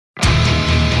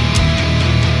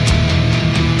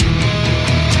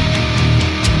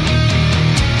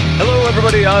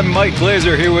everybody. I'm Mike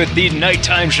Glazer here with the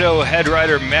Nighttime Show head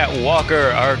writer Matt Walker.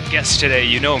 Our guest today,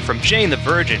 you know him from Jane the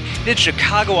Virgin, did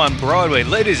Chicago on Broadway.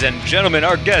 Ladies and gentlemen,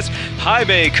 our guest,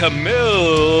 Jaime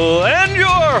Camil, and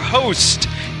your host.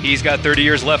 He's got 30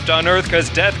 years left on Earth because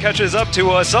death catches up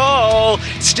to us all,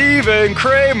 Stephen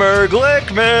Kramer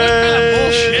Glickman.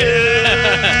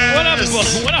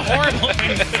 What a horrible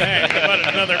thing to say about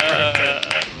another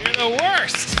person. You're the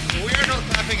worst. We're not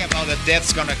clapping about that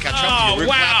death's gonna catch up to you. We're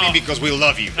clapping because we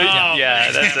love you.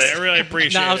 Yeah, that's it. I really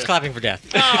appreciate it. No, I was clapping for death.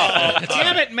 Oh,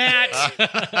 damn it, Matt.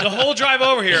 The whole drive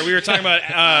over here, we were talking about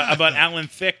Alan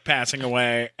Thicke passing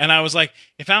away, and I was like,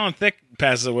 if Alan Thicke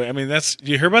passes away, I mean,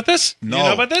 you heard about this? No. You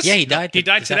know about this? Yeah, he died. He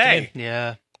died today.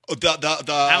 Yeah.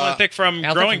 Alan Thicke from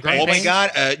Growing Pains. Oh my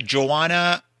God,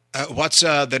 Joanna. What's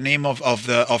the name of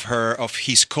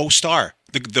his co-star?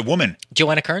 The woman.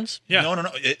 Joanna Kearns? Yeah. No.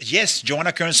 Yes,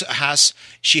 Joanna Kearns has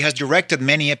directed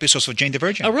many episodes of Jane the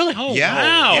Virgin. Oh, really? Oh, Yeah.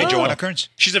 wow. Yeah, Joanna Kearns.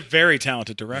 She's a very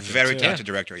talented director. Very too. talented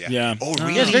director, yeah. Yeah. Oh, Yeah,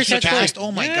 really? it's very He sad story. passed?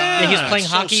 Oh, my God. Yeah, he was playing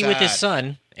So hockey with his sad.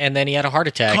 son, and then he had a heart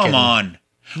attack. Come on.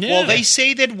 Yeah. Well, they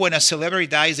say that when a celebrity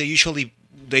dies,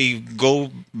 they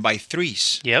go by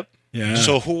threes. Yep. Yeah.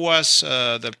 So who was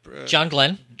John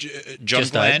Glenn. John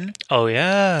just died. Glenn? Oh,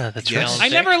 yeah. That's Yes. right. I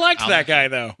never liked that guy,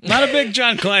 though. Not a big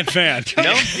John Glenn fan.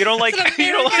 No? You don't like...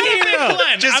 You don't like...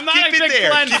 Glenn. Just I'm not keep a big it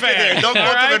there. Glenn Keep fan. it there. Don't go All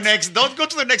to right? the next. Don't go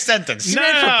to the next sentence. No.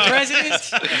 For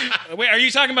president? Wait, are you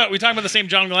talking about? We talking about the same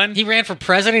John Glenn? He ran for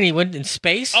president. He went in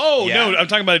space. Oh Yeah. no, I'm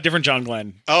talking about a different John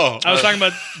Glenn. Oh, I was talking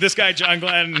about this guy John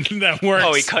Glenn that works.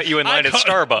 Oh, he cut you in line at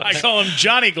Starbucks. I call him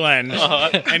Johnny Glenn,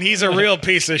 and he's a real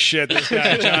piece of shit. This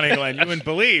guy Johnny Glenn, you wouldn't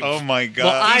believe. Oh my God.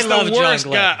 Well, I He's love the John worst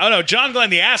Glenn. guy. Oh no, John Glenn,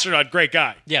 the astronaut, great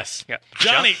guy. Yes. Yeah.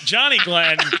 Johnny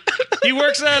Glenn, he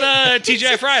works at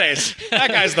TGI Fridays. That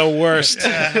guy's the worst.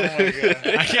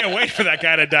 I can't wait for that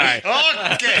guy to die.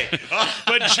 Okay.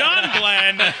 But John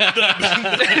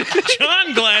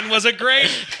Glenn was a great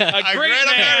man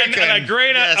American. and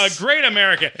Yes. a great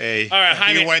American. Hey, all right,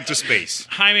 Jaime. he went to space.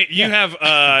 Jaime, you have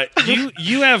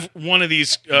you have one of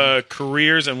these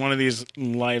careers and one of these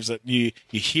lives that you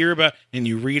hear about and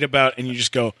you read about and you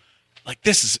just go, like,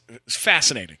 this is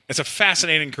fascinating. It's a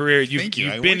fascinating career. Thank you.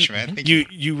 You've I been wish, man. Thank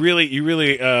you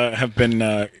really have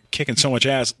been kicking so much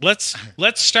ass. Let's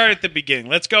start at the beginning.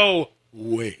 Let's go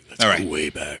way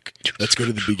back. Let's go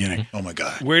to the beginning. Oh my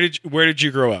God. Where did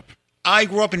you grow up? I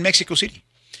grew up in Mexico City.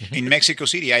 In Mexico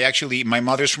City, my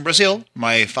mother's from Brazil,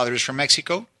 my father is from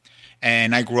Mexico,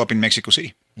 and I grew up in Mexico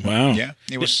City. Wow. Yeah,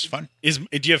 it was fun. Do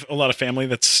you have a lot of family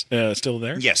that's still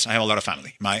there? Yes, I have a lot of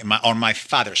family. On my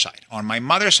father's side. On my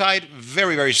mother's side,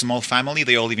 very, very small family.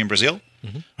 They all live in Brazil.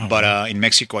 Mm-hmm. But in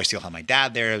Mexico, I still have my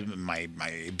dad there, my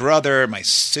brother, my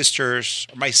sisters,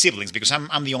 my siblings, because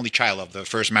I'm the only child of the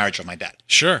first marriage of my dad.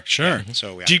 Sure.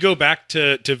 So, yeah. Do you go back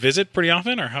to visit pretty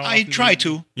often, or how? I often try do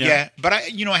you- to, yeah. But I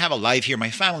have a life here. My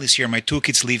family's here. My 2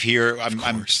 kids live here.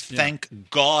 Thank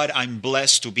God, I'm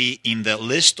blessed to be in the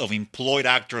list of employed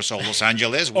actors of Los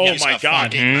Angeles. Oh Which is my a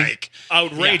God. fucking, like,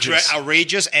 Outrageous.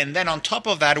 outrageous. And then on top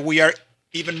of that, we are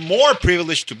even more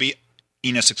privileged to be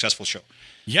in a successful show.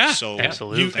 Yeah, So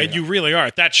Absolutely. You really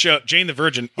are. That show, Jane the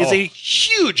Virgin, is a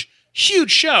huge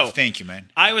show. Thank you,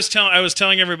 man. I was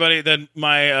telling everybody that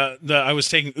I was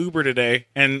taking Uber today,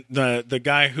 and the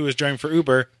guy who was driving for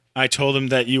Uber, I told him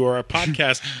that you are a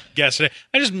podcast guest today.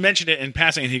 I just mentioned it in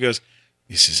passing, and he goes,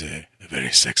 "This is a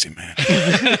very sexy man."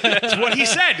 That's what he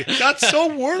said. That's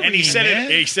so worrying. And he said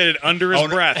man. it. He said it under his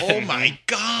breath. Oh my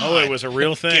God! Oh, it was a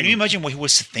real thing. Can you imagine what he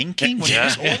was thinking? When he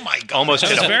was, oh my God! Almost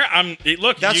It's hit very.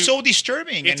 Look, That's so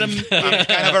disturbing. It's and I'm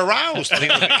kind of aroused. A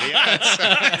little bit.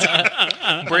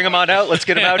 Yeah, Bring him on out. Let's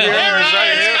get him out here. He's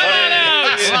right here.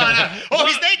 oh,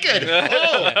 he's naked.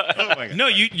 Oh my God! No,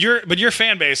 your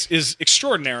fan base is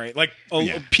extraordinary. Like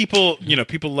people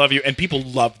love you, and people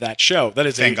love that show. That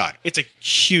is Thank God. It's a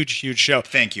huge show.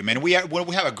 Thank you, man. We have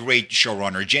a great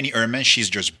showrunner, Jenny Ehrman. She's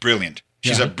just brilliant.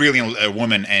 She's a brilliant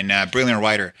woman and a brilliant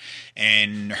writer,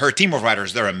 and her team of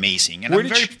writers, they're amazing. And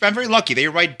I'm very lucky. They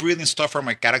write brilliant stuff for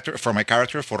my character, for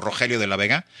Rogelio de la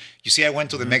Vega. You see, I went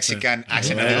to the Mexican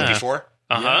accent a little before.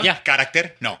 Uh-huh. Yeah.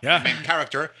 Character, no, main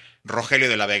character, Rogelio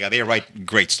de la Vega. They write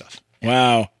great stuff.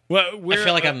 Wow. Well, I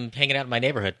feel like I'm hanging out in my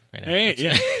neighborhood right now. Hey,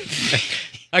 yeah.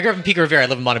 I grew up in Pico Rivera. I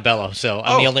live in Montebello, so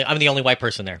I'm the only white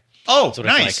person there. Oh, That's what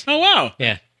it's nice. like. Oh wow.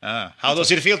 Yeah. How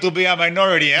does it feel to be a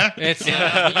minority, huh? It's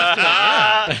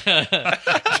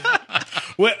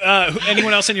What,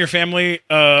 anyone else in your family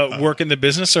work in the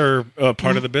business or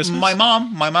part of the business? My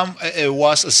mom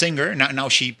was a singer. Now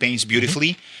she paints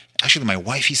beautifully. Actually, my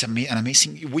wife is an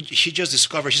amazing. She just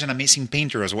discovered she's an amazing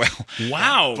painter as well.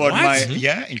 Wow. But what?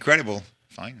 incredible.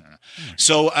 fine.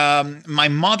 So my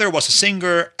mother was a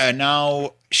singer.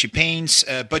 Now she paints,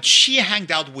 but she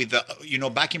hanged out with,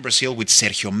 back in Brazil with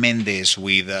Sergio Mendes,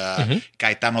 with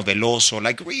Caetano Veloso,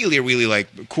 like really, really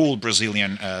like cool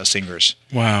Brazilian singers.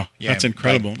 Wow, Yeah, that's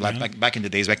incredible. Like back in the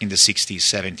days, back in the 60s,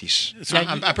 70s. So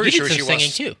Now, I'm pretty you sure did she some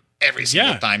was singing too. every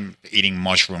single Yeah. time eating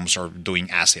mushrooms or doing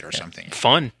acid or something.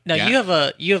 Fun. Now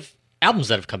Yeah. you have albums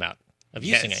that have come out of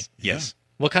you singing. Yes.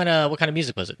 What kind of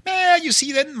music was it? You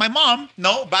see that my mom,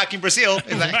 back in Brazil.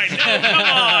 Is like, Right, no, come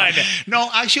on. No,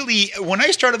 actually, when I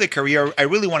started the career, I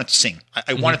really wanted to sing.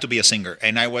 I wanted to be a singer,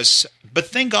 and but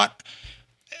thank God,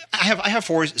 I have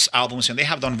 4 albums, and they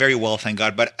have done very well, thank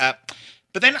God. But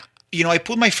then, I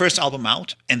put my first album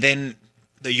out, and then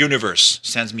the universe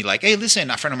sends me like, hey, listen,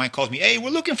 a friend of mine calls me, hey, we're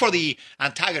looking for the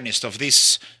antagonist of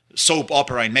this soap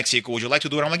opera in Mexico. Would you like to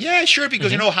do it? I'm like, yeah, sure,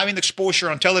 because having the exposure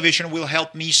on television will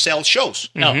help me sell shows,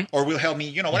 or will help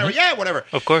me, whatever. Yeah, whatever.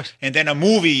 Of course. And then a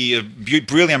movie, a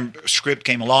brilliant script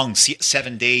came along,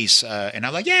 7 days, and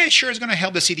I'm like, yeah, sure, it's going to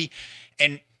help the city.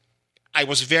 And I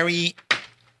was very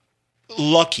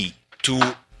lucky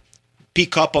to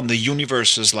pick up on the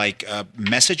universe's like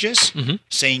messages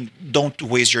saying, don't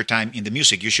waste your time in the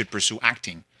music. You should pursue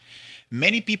acting.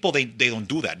 Many people, they don't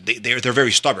do that. They're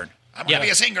very stubborn. I'm gonna be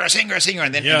a singer,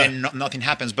 and then nothing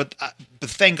happens. But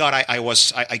thank God I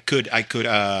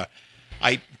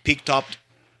picked up,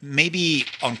 maybe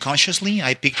unconsciously,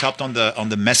 I picked up on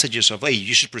the messages of, hey,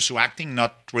 you should pursue acting,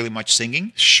 not really much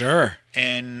singing, Sure.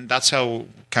 and that's how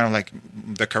kind of like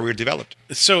the career developed.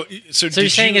 So So you're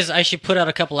saying is I should put out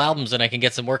a couple albums and I can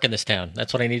get some work in this town.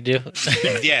 That's what I need to do.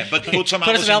 Yeah, but put some Put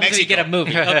albums some in albums so you Mexico. get a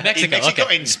movie. Oh, Mexico. In Mexico,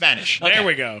 Okay. in Spanish. there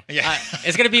we go. Yeah.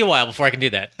 It's going to be a while before I can do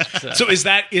that. So is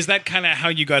that kind of how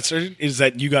you got started? Is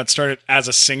that you got started as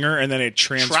a singer and then it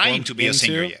transformed Trying to be a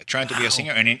singer, into- yeah. Trying to be a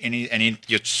singer, and it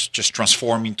just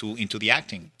transformed into the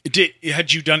acting.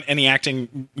 Had you done any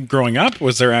acting growing up?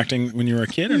 Was there acting when you were a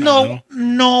kid? Or not?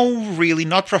 No, really,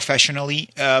 not professionally.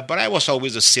 But I was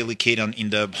always a silly kid in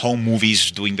the home movies,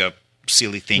 doing the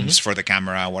silly things for the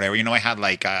camera, whatever. I had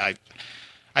like I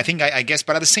think I guess,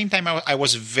 but at the same time, I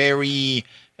was very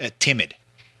timid.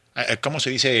 ¿Cómo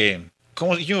se dice?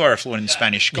 You are fluent in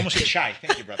Spanish. ¿Cómo se dice? Shy.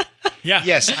 Thank you, brother. Yeah.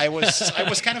 Yes, I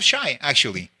was kind of shy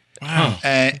actually. Wow.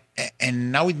 And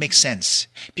now it makes sense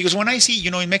because when I see,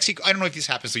 in Mexico, I don't know if this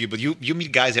happens to you, but you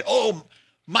meet guys that,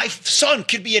 my son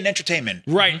could be in entertainment.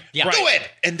 Right. Yeah. Right. Do it.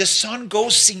 And the son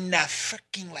goes in a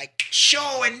freaking like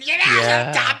show and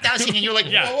top dancing, and you're like,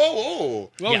 Yeah.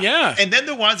 whoa. Well, yeah. And then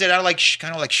the ones that are like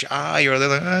kind of like shy, or they're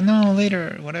like, no,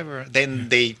 later, whatever. Then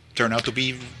they turn out to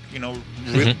be,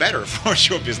 real better for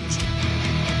show business.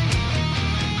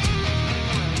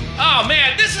 Oh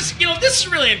man, this is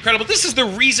really incredible. This is the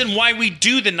reason why we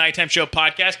do the Nighttime Show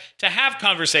podcast, to have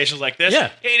conversations like this. Yeah.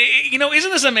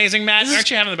 Isn't this amazing, Matt? Aren't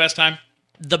you having the best time?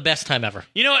 The best time ever.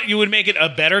 You know what? You would make it a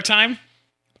better time?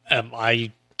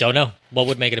 I don't know. What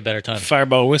would make it a better time?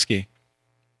 Fireball whiskey.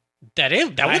 That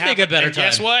would make it a better time.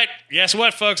 Guess what? Guess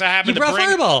what, folks? I happen You to brought bring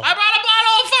Fireball. I brought a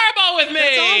bottle of Fireball with me.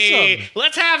 That's awesome.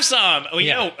 Let's have some. Well,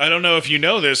 Yeah. I don't know if you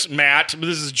know this, Matt, but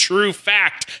this is a true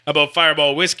fact about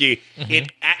Fireball whiskey.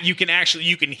 You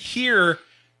can hear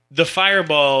the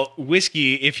Fireball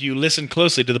whiskey if you listen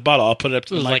closely to the bottle. I'll put it up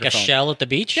to the Like a microphone. shell at the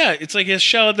beach? Yeah, it's like a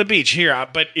shell at the beach. Here,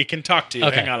 but it can talk to you.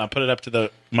 Okay. Hang on, I'll put it up to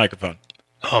the microphone.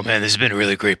 Oh man, this has been a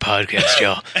really great podcast,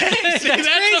 y'all. That's crazy.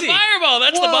 the Fireball.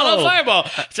 That's the bottle of Whoa. Fireball.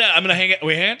 So I'm gonna hang it.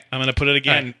 Wait, hang it. I'm gonna put it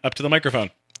again up to the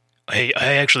microphone. I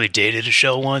actually dated a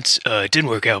shell once. It didn't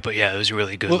work out, but yeah, it was a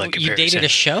really good Well, like you comparison. dated a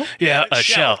show? Yeah, A a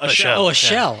shell, shell. a shell. Oh, a Yeah.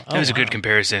 shell. It was Oh, a good wow.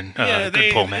 comparison.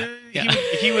 Good pull, Matt.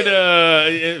 He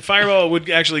would Fireball would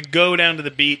actually go down to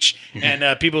the beach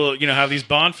and people have these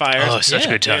bonfires. Oh, such a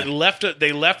good They time.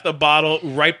 left the bottle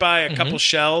right by a couple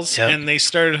shells, Yep. and they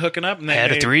started hooking up. And I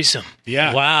had a threesome.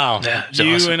 Yeah, Wow. Yeah, it's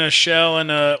you awesome. and a shell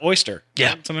and a oyster.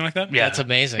 Yeah. something like that. Yeah, That's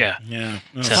amazing. Yeah. yeah.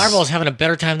 Oh. Fireball's having a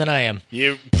better time than I am.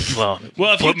 You. Well,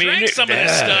 Well, if you put me in drank it. some of this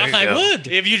Yeah, stuff, there you I go. would.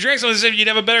 if you drink some of this stuff, you'd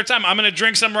have a better time. I'm going to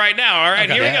drink some right now. All right,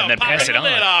 Okay. here we Yeah, go. and then pass Popping it the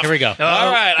lid on. off. Here we go.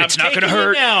 All right, it's I'm not gonna taking it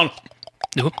hurt. down.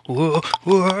 Whoa.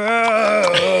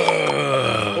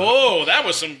 Oh, that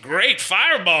was some great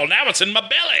Fireball. Now it's in my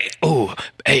belly. Oh,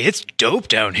 hey, it's dope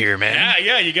down here, man.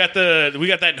 Yeah. We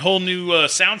got that whole new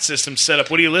sound system set up.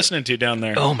 What are you listening to down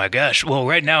there? Oh my gosh! Well,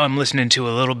 right now I'm listening to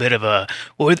a little bit of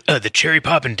the Cherry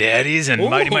Poppin' Daddies and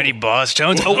Mighty Mighty Boss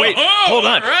Tones. Oh wait, hold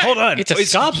on, all right. hold on. It's a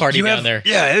ska party you down have- there.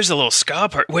 Yeah, there's a little ska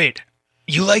part. Wait,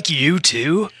 you like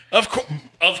U2?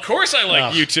 Of course, I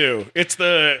like U2.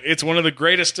 It's one of the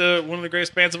greatest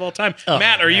bands of all time. Oh,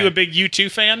 Matt, are you man. a big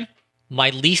U2 fan? My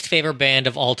least favorite band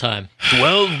of all time.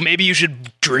 Well, maybe you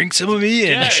should drink some of me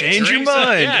and change your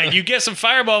mind. Yeah, you get some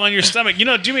Fireball on your stomach.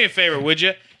 Do me a favor, would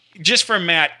you? Just for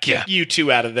Matt, kick you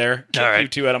two out of there. Kick you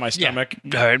two out of my stomach.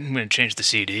 All right, I'm going to change the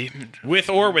CD. With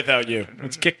or without you.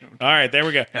 Let's kick. All right, there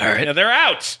we go. All right. Now they're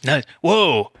out. Nice.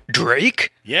 Whoa,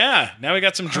 Drake? Yeah, now we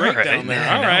got some Drake down there.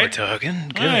 Now All right. we're talking.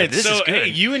 Good. All right, This is good. Hey,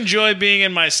 you enjoy being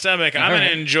in my stomach. I'm going right.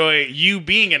 to enjoy you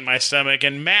being in my stomach.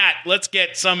 And Matt, let's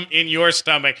get some in your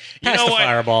stomach. You Pass know the what?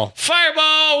 Fireball.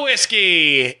 Fireball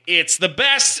whiskey. It's the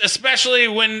best, especially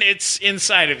when it's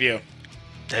inside of you.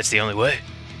 That's the only way.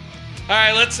 All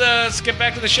right, let's get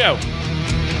back to the show.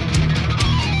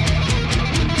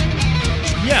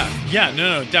 Yeah,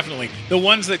 no, definitely. The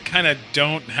ones that kind of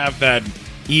don't have that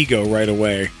ego right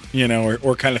away,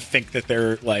 or kind of think that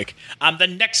they're like, I'm the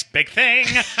next big thing.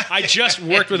 I just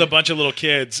worked with a bunch of little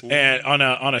kids and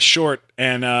on a short,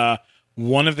 and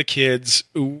one of the kids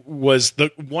was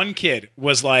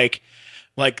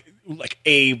like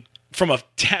a from a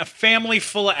family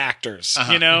full of actors,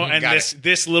 and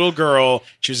this little girl,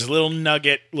 she was a little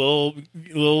nugget,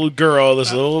 little girl,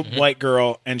 this little white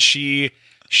girl, and she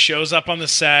shows up on the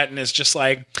set and is just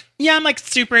like, yeah, I'm like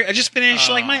super, I just finished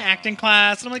like my acting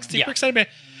class, and I'm like super excited,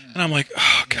 and I'm like,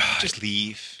 oh god, Just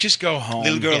leave. just go home,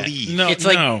 Little girl, leave. No, It's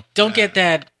like, no. don't get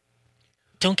that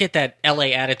LA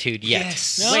attitude yet.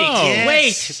 Yes. No.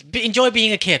 Yes. Wait. Enjoy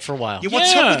being a kid for a while. Yeah,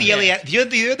 what's up with the Yeah. LA? The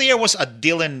other year was a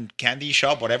Dylan candy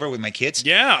shop, whatever, with my kids.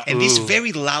 Yeah. And these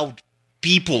very loud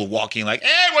people walking like,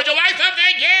 hey, would you like something?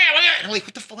 Yeah. And I'm like,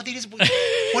 what the fuck?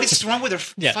 What is wrong with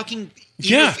their fucking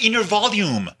inner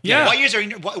volume? Yeah. Why is there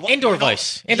Indoor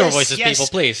voice. Indoor voices, people,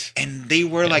 please. And they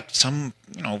were like some,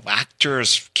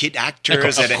 actors, kid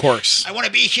actors. Of course. I want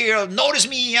to be here. Notice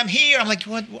me. I'm here. I'm like,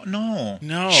 what? No.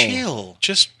 Chill.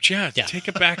 Just take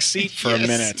a back seat for a Yes,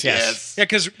 minute. yes. Yeah,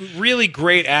 because really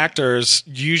great actors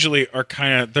usually are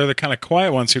they're the kind of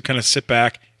quiet ones who kind of sit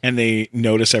back and they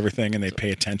notice everything and they pay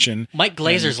attention. Mike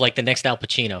Glazer's like the next Al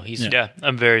Pacino. He's Yeah,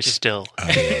 I'm very still.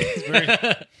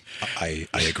 I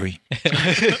agree.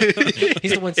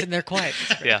 he's the one sitting there quiet.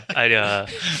 Yeah, I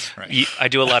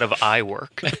do a lot of eye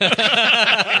work. Yeah.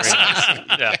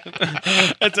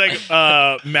 It's like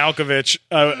Malkovich.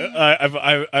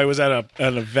 I was at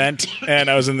an event and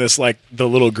I was in this like the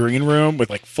little green room with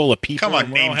like full of people. Come on,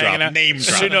 and we're all name hanging drop. out. Name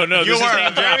drop. No, You this is are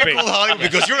name a very dropping. cool Hollywood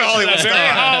because you're a Hollywood It's a star. very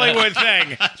Hollywood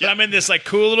thing. But I'm in this like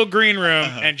cool little green room,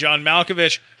 and John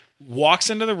Malkovich walks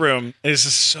into the room. This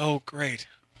is so great.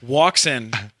 Walks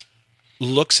in,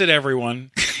 looks at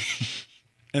everyone,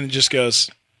 and just goes,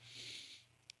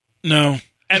 "No,"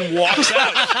 and walks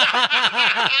out.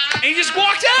 And he just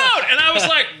walked out, and I was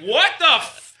like, "What the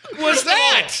f- was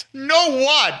that?" No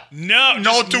what? No,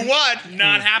 No just to what?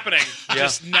 Not happening.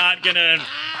 Just not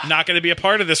gonna be a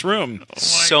part of this room.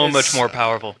 So much more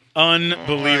powerful.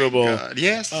 Unbelievable. God,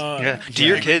 yes. Yeah. Do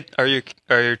your kid are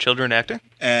your children acting?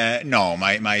 No,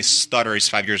 my daughter is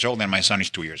 5 years old and my son is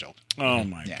 2 years old. Oh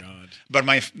my god. But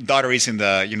my daughter is in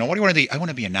the, what do you want to do? I want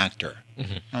to be an actor. I'm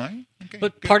like, okay.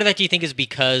 But part of that, do you think, is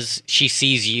because she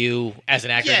sees you as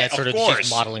an actor? Yeah, That's sort of course. she's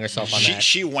modeling herself on that.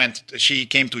 She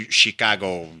came to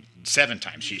Chicago 7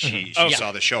 times. She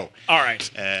saw the show. All right.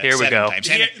 Here we 7 go. times.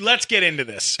 Yeah, let's get into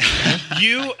this.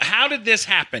 How did this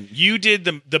happen? You did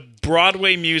the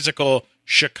Broadway musical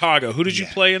Chicago. Who did you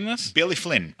play in this? Billy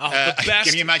Flynn. Oh, the best.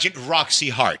 Can you imagine Roxy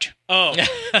Hart? Oh.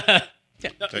 Yeah,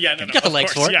 no, You got the of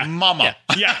legs course, for it. Yeah. Mama.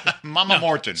 Yeah. Mama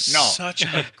Morton. No. Such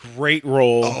a great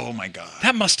role. Oh my God.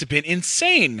 That must have been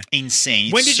insane. Insane.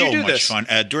 It's When did you so do much this? fun.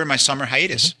 During my summer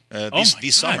hiatus. This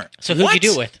God. summer. So who'd you What?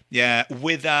 do it with? Yeah,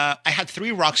 with I had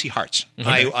 3 Roxy Harts.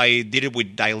 I did it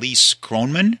with Dilise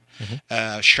Kronman,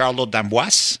 Charlotte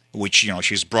D'Amboise, which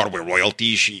she's Broadway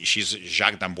royalty. She's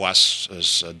Jacques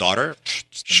d'Amboise's daughter.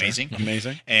 It's amazing,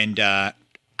 Amazing. And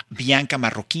Bianca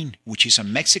Marroquin, which is a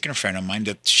Mexican friend of mine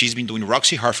that she's been doing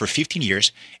Roxy Hart for 15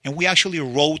 years, and we actually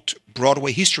wrote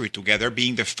Broadway history together,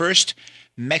 being the first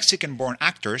Mexican-born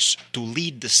actors to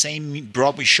lead the same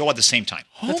Broadway show at the same time.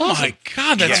 Oh awesome. my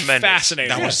God, that's Tremendous.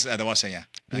 fascinating. That was yeah.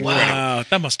 Wow,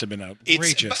 that must have been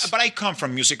outrageous. But I come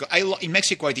from musical. In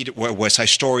Mexico, I did West Side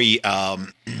Story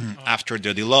after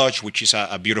the Deluge, which is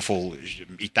a beautiful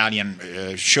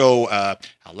Italian show.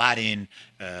 Aladdin,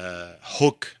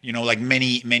 Hook. Like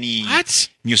many What?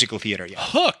 musical theater. Yeah,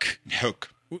 Hook, Hook.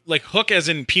 like Hook, as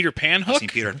in Peter Pan. Hook, In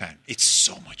Peter Pan. It's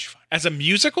so much fun. as a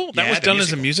musical. That Yeah, was the done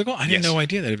as a musical. musical. I didn't Yes. no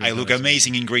idea that. I look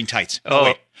amazing in green tights. Oh.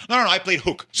 Wait. No, I played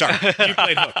Hook. Sorry. You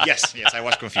played Hook. yes, I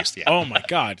was confused. Yeah. Oh my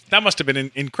God, that must have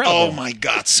been incredible. Oh my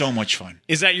God, so much fun.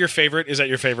 Is that your favorite? Is that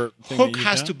your favorite? Thing Hook that you've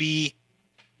has done? to be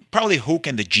probably Hook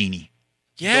and the Genie.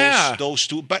 Yeah. Those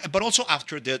two, but also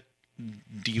after the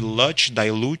deluge.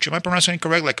 Am I pronouncing it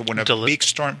correct? Like when a big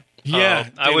storm. Yeah,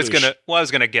 I was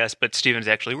gonna guess, but Steven's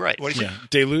actually right. What is it?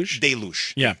 Deluge.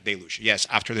 Deluge. Yeah. Deluge. Yes,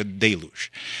 after the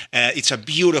deluge. It's a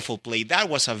beautiful play. That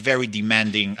was a very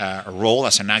demanding role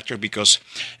as an actor because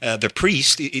the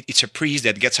priest, it's a priest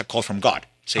that gets a call from God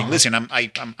saying, listen,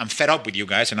 I'm fed up with you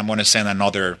guys and I'm going to send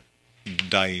another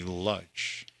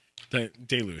deluge.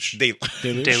 Deluge.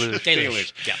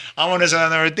 Deluge. Yeah. I want to send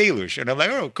another deluge. And I'm like,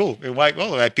 oh, cool. Why?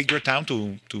 Well, I picked your town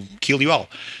to kill you all.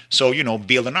 So,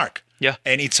 build an ark. Yeah.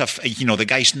 And it's the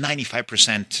guy's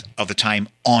 95% of the time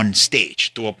on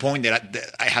stage to a point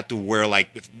that I had to wear like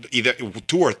either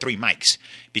 2 or 3 mics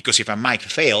because if a mic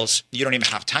fails, you don't even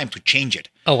have time to change it.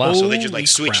 Oh, wow. So they just like Holy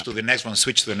switch crap. to the next one,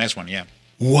 switch to the next one. Yeah.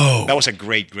 Whoa. That was a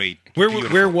great.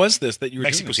 Where was this that you were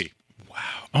Mexico doing City. Wow.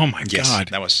 Oh my Yes, God.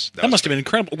 that must have been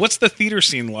incredible. What's the theater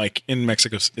scene like in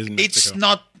Mexico? It's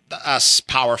not as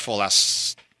powerful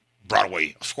as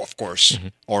Broadway, of course,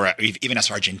 or even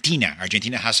as Argentina.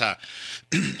 Argentina has a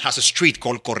street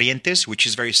called Corrientes, which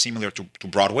is very similar to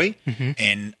Broadway,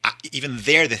 and even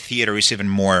there, the theater is even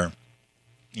more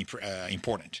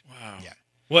important. Wow. Yeah.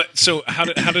 What? So how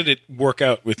did it work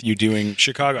out with you doing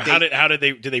Chicago?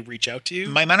 Did they reach out to you?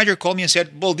 My manager called me and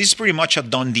said, "Well, this is pretty much a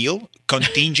done deal,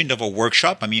 contingent of a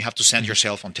workshop. I mean, you have to send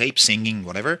yourself on tape, singing,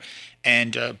 whatever.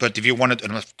 And but if you want to,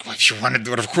 do it, of course I want to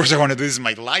do this. This is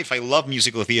my life. I love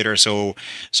musical theater, so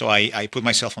I put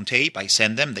myself on tape. I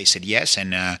sent them. They said yes,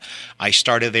 and I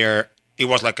started there. It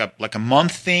was like a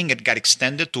month thing. It got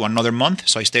extended to another month,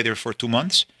 so I stayed there for 2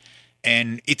 months.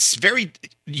 And it's very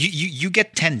you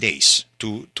get 10 days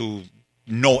to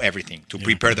know everything, to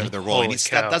prepare the role, and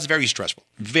that's very stressful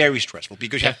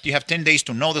because you have 10 days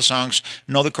to know the songs,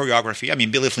 know the choreography. I mean,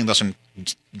 Billy Flynn doesn't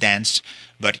dance,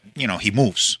 but he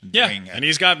moves. Yeah, and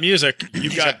he's got music.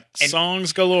 You've got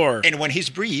songs galore. And when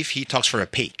he's brief, he talks for a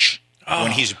page.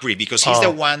 When he's brief, because he's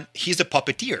the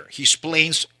puppeteer. He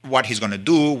explains what he's going to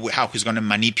do, how he's going to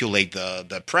manipulate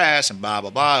the press, and blah, blah,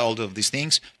 blah, all of these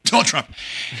things. Don't Trump.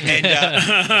 And,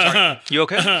 sorry. You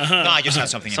okay? No, I just had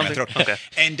something in my throat. Okay.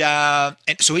 And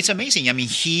so it's amazing. I mean,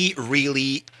 he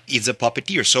really is a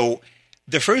puppeteer. So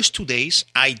the first 2 days,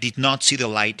 I did not see the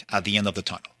light at the end of the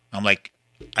tunnel. I'm like,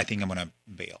 I think I'm going to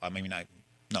bail. I mean,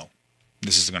 no,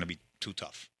 this is going to be too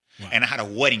tough. Wow. And I had a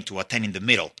wedding to attend in the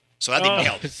middle. So that didn't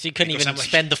help. So you couldn't even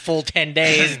spend the full 10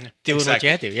 days doing what you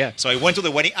had to, yeah. So I went to the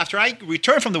wedding. After I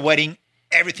returned from the wedding,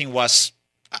 that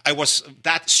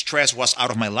stress was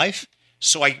out of my life.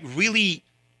 So I really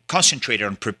concentrated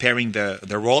on preparing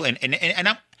the role. And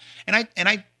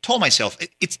I told myself,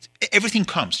 everything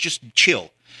comes. Just chill.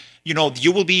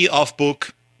 You will be off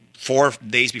book 4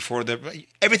 days before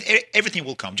everything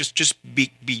will come. Just be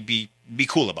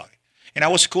cool about it. And I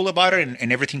was cool about it,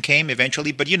 and everything came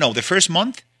eventually. But the first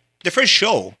month. The first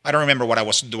show, I don't remember what I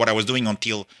was doing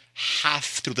until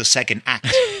half through the second act.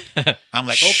 I'm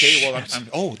like, okay, well,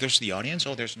 there's the audience.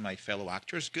 Oh, there's my fellow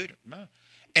actors. Good.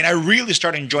 And I really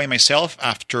started enjoying myself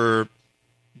after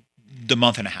the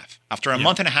month and a half. After a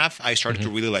month and a half, I started to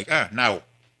really like, now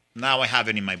I have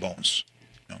it in my bones.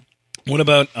 What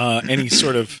about any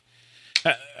sort of,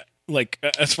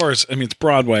 as far as, it's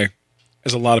Broadway.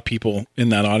 There's a lot of people in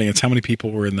that audience. How many people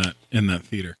were in that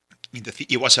theater?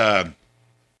 It was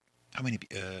how many?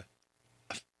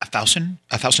 1,000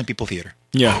 people theater.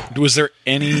 Yeah. Was there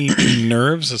any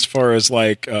nerves as far as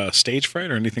stage fright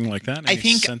or anything like that?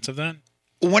 Any sense of that?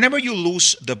 Whenever you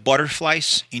lose the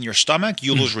butterflies in your stomach,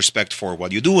 you lose respect for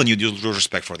what you do, and you lose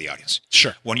respect for the audience.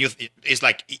 Sure. It's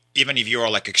like even if you're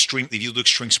if you do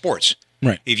extreme sports,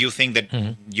 right? If you think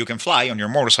that you can fly on your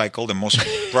motorcycle, the most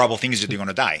probable thing is that you're going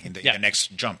to die in the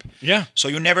next jump. Yeah. So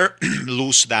you never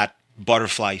lose that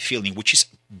butterfly feeling, which is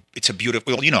it's a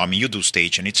beautiful. You do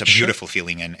stage, and it's a beautiful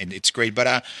feeling, and it's great. But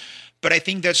I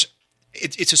think it's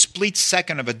a split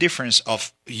second of a difference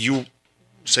of you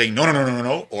saying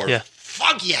no, or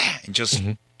fuck yeah, and just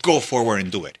go forward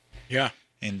and do it. Yeah.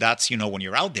 And that's when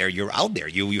you're out there. You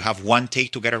have one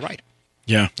take to get it right.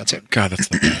 Yeah, that's it. God, that's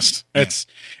the best. It's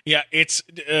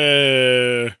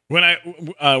when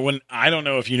I don't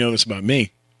know if you know this about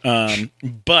me,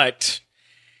 but.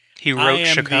 He wrote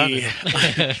Chicago.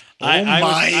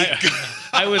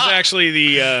 I was actually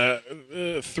the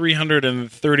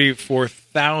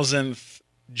 334,000th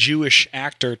Jewish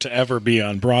actor to ever be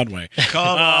on Broadway.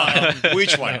 Come on,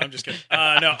 which one? I'm just kidding.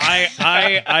 No,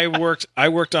 I worked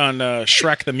on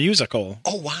Shrek the musical.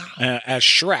 Oh wow! As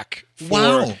Shrek.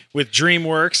 With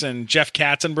DreamWorks and Jeff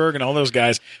Katzenberg and all those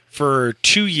guys for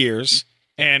 2 years,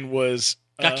 and was.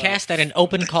 Got cast at an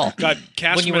open call. Got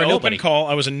cast when you were an open call.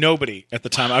 I was a nobody at the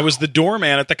time. I was the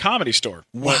doorman at the Comedy Store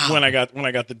when I got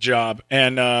the job,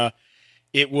 and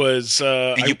It was.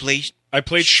 And you played. I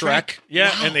played Shrek. Yeah,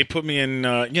 Wow. and they put me in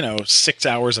 6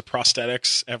 hours of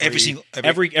prosthetics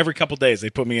every couple days. They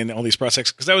put me in all these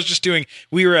prosthetics because I was just doing.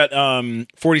 We were at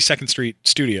 42nd Street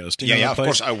Studios. Do you know that Of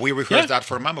place? course. We rehearsed that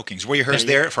for Mambo Kings. We rehearsed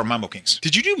there for Mambo Kings.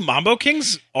 Did you do Mambo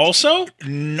Kings also?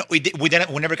 No, we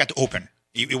didn't. We never got to open.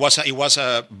 It was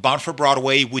bound for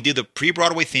Broadway. We did the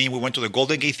pre-Broadway thing. We went to the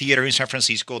Golden Gate Theater in San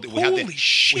Francisco. Holy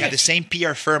shit! We had the same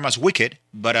PR firm as Wicked,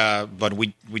 but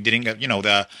we didn't get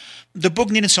the book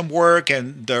needed some work,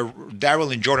 and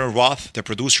Daryl and Jordan Roth, the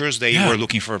producers, they were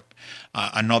looking for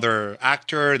another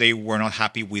actor. They were not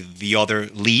happy with the other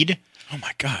lead. Oh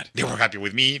my God! They were happy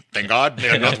with me, thank God.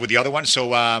 They're not with the other one.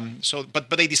 But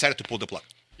they decided to pull the plug.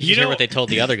 You hear what they told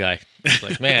the other guy. It's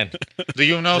like, man, Do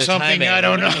you know something Jaime. I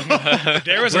don't know?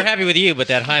 We're happy with you, but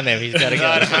that Jaime, he's got to go.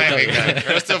 Not Jaime guy.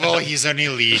 First of all, he's an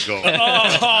illegal.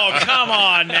 Oh, come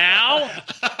on now!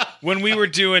 When we were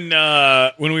doing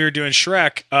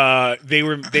Shrek,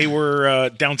 they were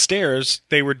downstairs.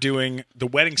 They were doing The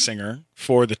Wedding Singer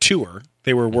for the tour.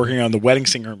 They were working on The Wedding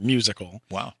Singer musical.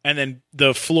 Wow! And then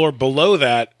the floor below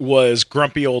that was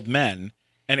Grumpy Old Men,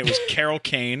 and it was Carol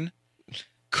Kane,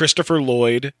 Christopher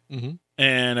Lloyd,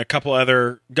 and a couple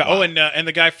other guys. Wow. Oh, and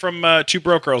the guy from Two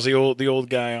Broke Girls, the old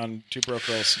guy on Two Broke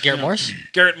Girls,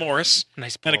 Garrett Morris,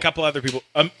 nice, and a couple other people.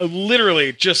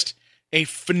 Literally, just a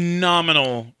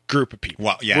phenomenal group of people.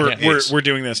 Wow, yeah, we're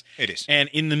doing this. It is. And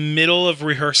in the middle of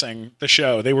rehearsing the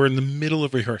show, they were in the middle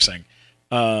of rehearsing.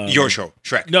 Your show,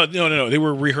 Shrek. No. They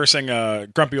were rehearsing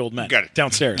Grumpy Old Men. Got it.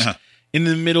 Downstairs. In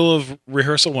the middle of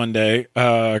rehearsal one day,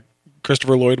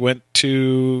 Christopher Lloyd went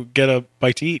to get a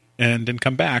bite to eat and didn't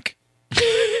come back.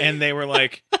 And they were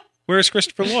like, "Where's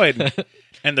Christopher Lloyd?"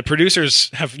 And the producers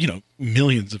have,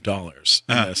 millions of dollars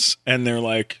in this. And they're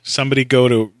like, "Somebody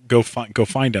go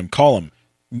find him, call him."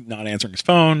 Not answering his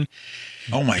phone.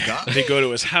 Oh my God! They go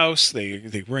to his house.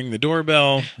 They ring the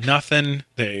doorbell. Nothing.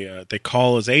 They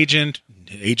call his agent.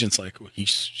 The agent's like,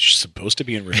 "He's supposed to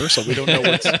be in rehearsal. We don't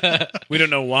know we don't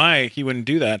know why he wouldn't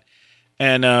do that."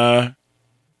 And a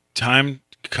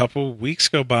couple weeks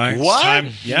go by. What?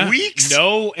 Weeks?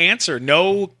 No answer.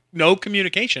 No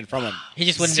communication from him. He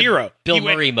just went zero. Into Bill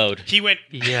Murray mode. He went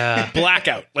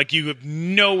blackout. Like you have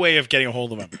no way of getting a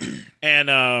hold of him.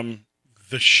 And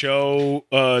the show,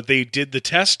 they did the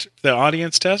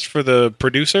audience test for the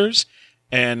producers,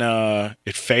 and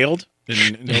it failed.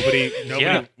 And nobody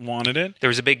wanted it. There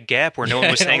was a big gap where no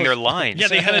one was saying their lines. Yeah,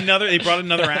 they brought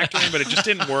another actor in, but it just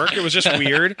didn't work. It was just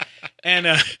weird. And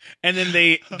then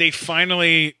they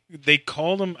finally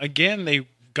called him again.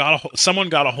 Someone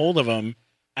got a hold of him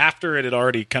after it had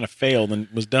already kind of failed and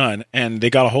was done. And they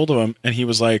got a hold of him, and he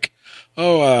was like,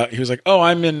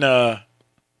 I'm in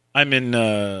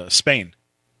Spain.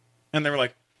 And they were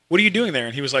like, "What are you doing there?"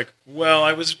 And he was like, "Well,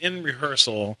 I was in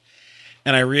rehearsal,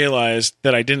 and I realized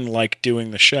that I didn't like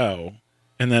doing the show,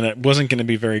 and that it wasn't going to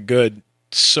be very good.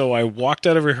 So I walked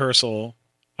out of rehearsal.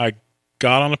 I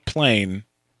got on a plane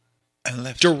and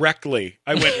left directly.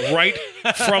 I went right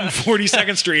from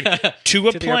 42nd Street to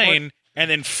a plane, and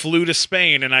then flew to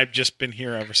Spain. And I've just been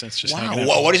here ever since." Just wow.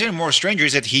 What is even more stranger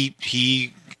is that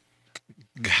he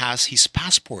has his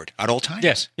passport at all times.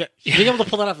 Yes. Yeah. Being able to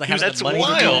pull that off, that's money.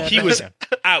 wild. He was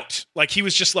out. Like he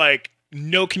was just like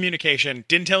no communication.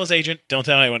 Didn't tell his agent. Don't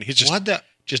tell anyone. He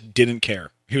just didn't care.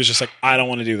 He was just like, "I don't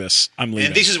want to do this. I'm leaving."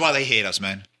 And this is why they hate us,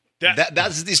 man.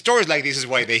 That's the stories like this is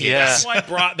why they hate us.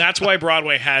 That's why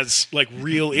Broadway has like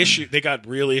real issue. They got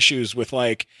real issues with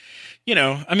like,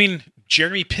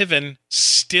 Jeremy Piven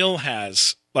still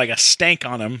has like a stank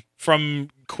on him from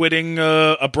quitting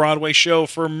a Broadway show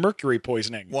for mercury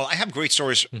poisoning. Well, I have great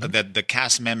stories that the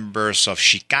cast members of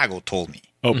Chicago told me.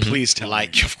 Oh, please tell me.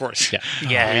 Of course. Yeah.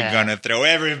 We're going to throw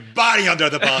everybody under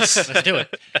the bus. Let's do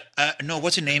it. No,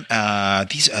 what's the name?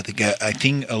 The guy, I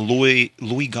think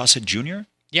Louis Gossett Jr.?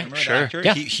 Yeah, Remember sure.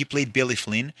 Yeah. He played Billy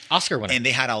Flynn. Oscar winner. And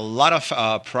they had a lot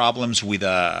of problems with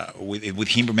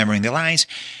him remembering the lines.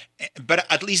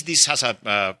 But at least this has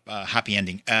a happy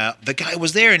ending. The guy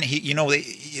was there, and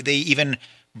they even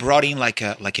brought in like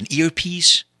an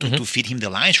earpiece to feed him the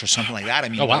lines or something like that. I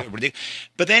mean, ridiculous.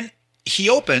 But then he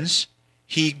opens,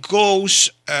 he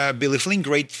goes, Billy Flynn,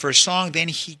 great first song. Then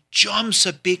he jumps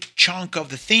a big chunk of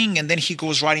the thing, and then he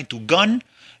goes right into Gun.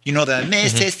 The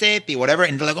Mississippi, whatever.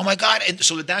 And they're like, "Oh my God." And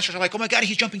so the dancers are like, "Oh my God,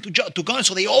 he's jumping to Gun."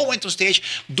 So they all went on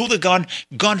stage, do the Gun.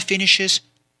 Gun finishes,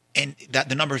 and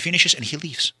the number finishes, and he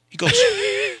leaves. He goes.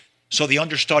 So the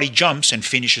understudy jumps and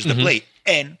finishes the play.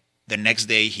 And the next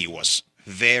day, he was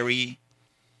very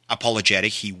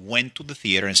apologetic. He went to the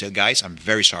theater and said, "Guys, I'm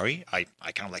very sorry. I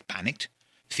kind of like panicked.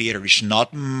 Theater is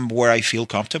not where I feel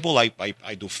comfortable. I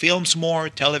do films more,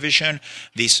 television.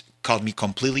 This caught me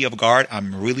completely off guard.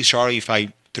 I'm really sorry if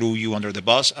I threw you under the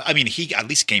bus. I mean, he at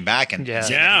least came back and said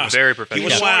that he was, very he professional.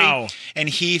 was sorry, Wow. and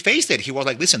he faced it. He was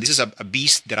like, "Listen, this is a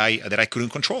beast that I couldn't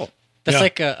control." That's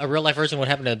like a real life version of what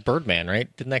happened to Birdman,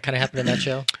 right? Didn't that kind of happen in that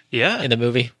show? Yeah. In the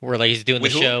movie, where like he's doing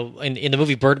With the who? show in the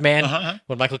movie Birdman,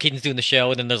 when Michael Keaton's doing the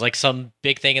show, and then there's like some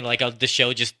big thing, and like the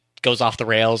show just goes off the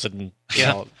rails, and you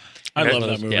know, I love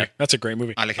that movie. Yeah. That's a great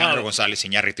movie. Alejandro González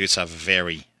Iñárritu is a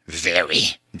very, very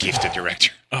gifted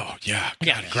director. Oh yeah,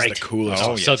 Yeah, God, he's great. the coolest.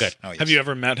 Oh, so yes. good. Oh, yes. Have you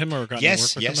ever met him or gotten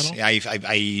Yes, to work with yes. him at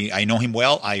all? I know him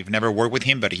well. I've never worked with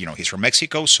him, but he's from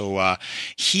Mexico. So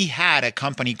he had a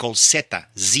company called Z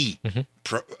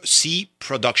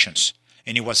Productions,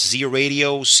 and it was Z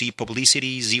Radio, Z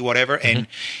Publicity, Z whatever, and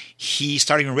he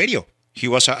started in radio. He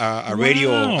was a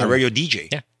radio DJ.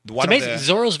 Yeah. One It's of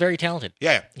amazing. Zorro's very talented.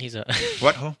 Yeah. He's a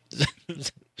What? Who?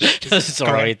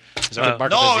 Zorro.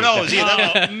 No. Z,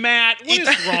 that, Oh, Matt, what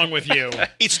is wrong with you?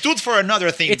 it stood for another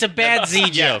thing. It's a bad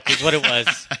Z joke, is what it was.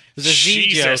 It was a Z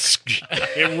Jesus. joke.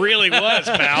 It really was,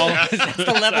 pal. That's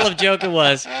the level of joke it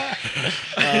was. They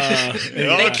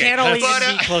can't all even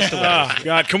But, be close to what. Oh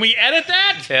God, can we edit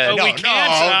that? Yeah. Oh, no, we no, can't. you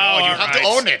All have to right.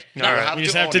 own it. We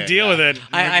just have to deal with it.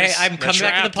 I'm coming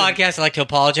back to the podcast. I'd like to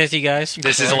apologize to you guys.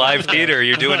 This is live theater.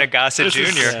 You're doing a Gossip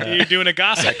Junior. You're doing a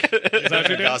gossip. Is that what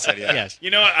you're doing? Gossip, yeah. Yes. You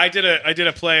know what? I did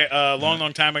a play a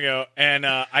long time ago, and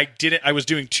I was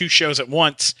doing 2 shows at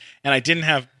once, and I didn't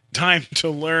have time to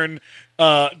learn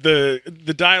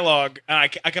the dialogue. And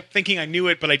I kept thinking I knew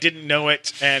it, but I didn't know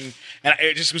it, and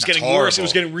it just was getting worse. It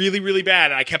was horrible. getting really, really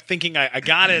bad. And I kept thinking I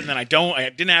got it, and then I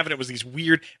didn't have it. It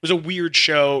was a weird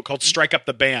show called Strike Up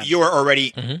the Band. You were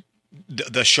already.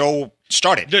 The show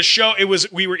started. The show,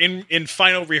 we were in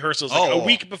final rehearsals a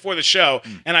week before the show,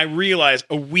 and I realized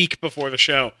a week bore the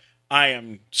show, I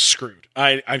am screwed.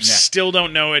 I still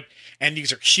don't know it, and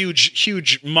these are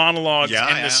huge monologues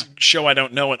in this show I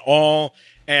don't know at all.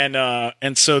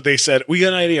 And so they said, we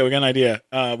got an idea.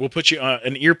 We'll put you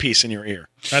an earpiece in your ear.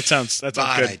 That sounds good.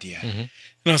 idea. And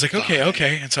I was like,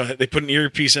 okay. And so they put an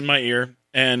earpiece in my ear,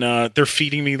 and they're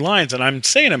feeding me lines, and I'm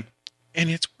saying them, and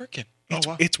it's working.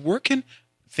 It's working.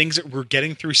 Things that we're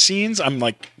getting through scenes, I'm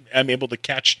able to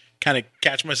catch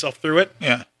myself through it.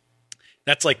 Yeah.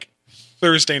 That's like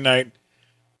Thursday night,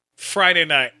 Friday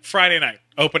night,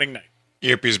 opening night.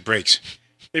 Earpiece breaks.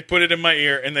 They put it in my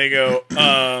ear and they go,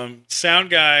 sound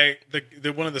guy,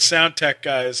 the one of the sound tech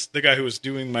guys, the guy who was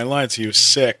doing my lines, he was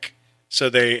sick. So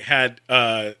they had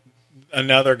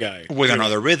another guy With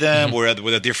another rhythm,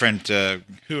 with a different.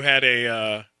 who had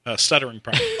a stuttering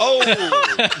problem.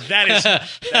 That's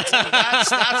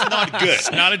not good.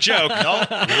 It's not a joke. No,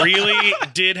 really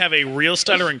did have a real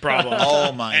stuttering problem.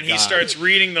 Oh my And god! he starts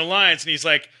reading the lines, and he's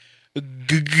like, "Great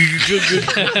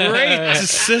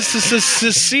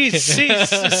to see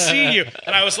you."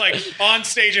 And I was like on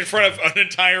stage in front of an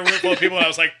entire room full of people, and I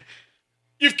was like,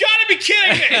 "You've got to be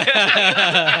kidding me!"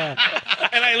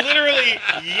 And I literally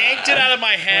yanked it out of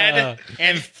my head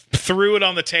and threw it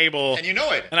on the table. And you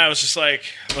know it. And I was just like,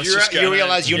 You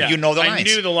realize you know the lines. I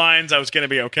knew the lines. I was going to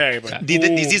be okay. But Did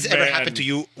this ever happen to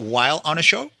you while on a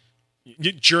show?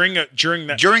 During that? During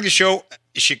the show,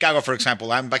 Chicago, for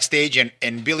example, I'm backstage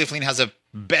and Billy Flynn has the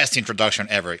best introduction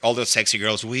ever. All those sexy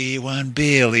girls, we want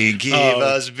Billy, give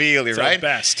us Billy, It's right? our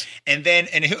best. And then,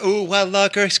 oh, well,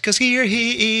 luck, because here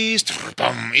he is.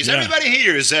 Is everybody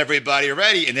here? Is everybody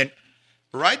ready? And then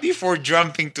right before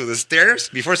jumping to the stairs,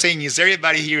 before saying, is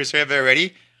everybody here? Is everybody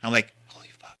ready? I'm like,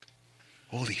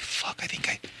 holy fuck, I think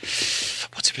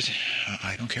what's it?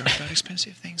 I don't care about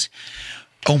expensive things.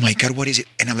 Oh my God, what is it?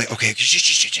 And I'm like, okay,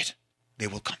 shit. They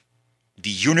will come.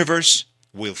 The universe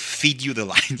will feed you the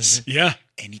lines. Yeah.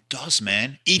 And it does,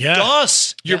 man. It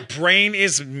does. Your brain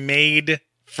is made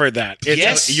for that.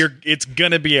 It's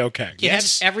going to be okay.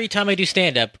 Yes. Every time I do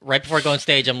stand up, right before I go on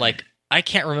stage, I'm like, I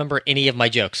can't remember any of my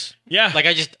jokes. Yeah. Like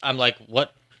I'm like,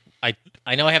 what?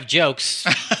 I know I have jokes.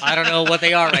 I don't know what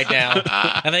they are right now.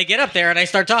 And I get up there and I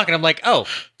start talking. I'm like, oh,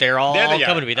 they're all There they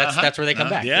coming are. to me. That's where they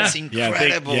come back. Yeah. It's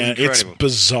incredible. It's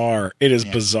bizarre. It is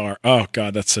bizarre. Oh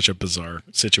God, that's such a bizarre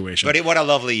situation. But what a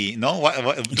lovely,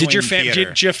 did you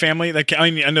have family? I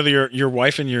know that your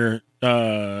wife and your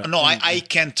No, I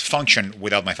can't function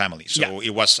without my family. So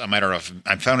it was a matter of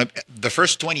I found it. The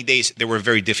first 20 days they were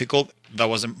very difficult. That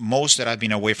was the most that I've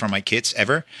been away from my kids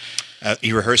ever.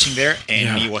 Rehearsing there,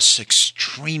 and it was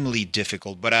extremely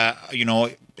difficult. But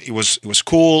it was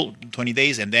cool. 20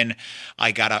 days, and then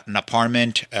I got an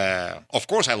apartment. Of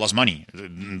course, I lost money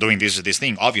doing this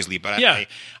thing, obviously. But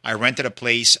I rented a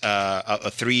place,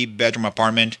 a 3-bedroom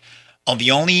apartment, on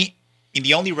the only in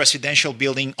the only residential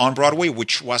building on Broadway,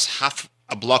 which was half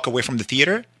a block away from the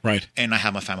theater. Right. And I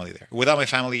have my family there. Without my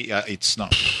family, it's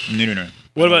not. No.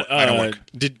 What about I don't work.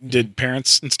 Did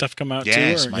parents and stuff come out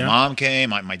Yes, too? my mom came.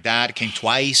 My dad came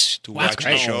twice to watch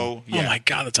the show. Oh my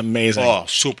God, that's amazing. Oh,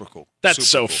 super cool. That's super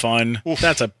so cool. fun. Oof.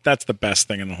 That's the best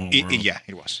thing in the whole world.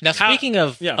 It was. Now, speaking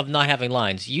of not having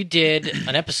lines, you did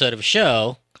an episode of a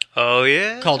show Oh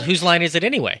yeah. called "Whose Line Is It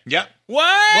Anyway?" Yeah.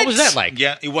 What was that like?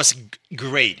 Yeah, it was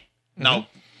great. Now,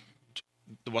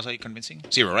 was I convincing?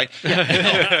 0, right? No,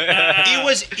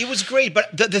 it was great.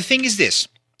 But the thing is this: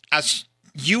 as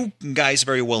you guys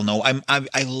very well know,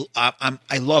 I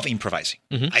love improvising.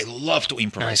 I love to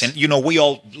improvise, and we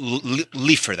all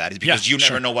live for that. It's because you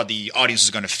never know what the audience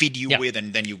is going to feed you with,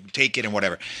 and then you take it and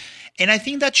whatever. And I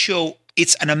think that show,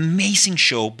 it's an amazing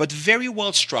show, but very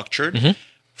well structured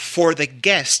for the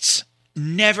guests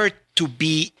never to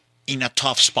be in a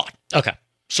tough spot. Okay.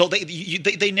 So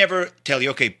they never tell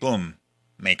you, okay, boom,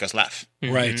 make us laugh.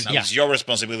 Right. Now it's your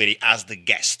responsibility as the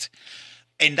guest.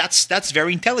 And that's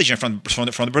very intelligent from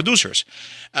the producers.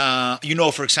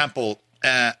 For example,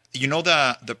 they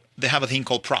have a thing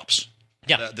called props.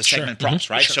 Yeah. The segment props,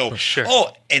 right? Sure.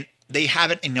 And they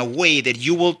have it in a way that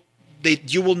you will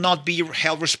not be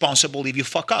held responsible if you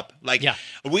fuck up. Like,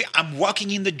 I'm walking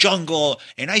in the jungle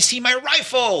and I see my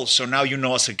rifle. So now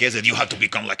as a guest that you have to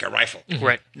become like a rifle.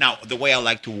 Right. Now, the way I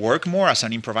like to work more as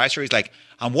an improviser is like,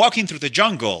 I'm walking through the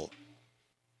jungle.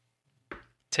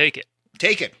 Take it.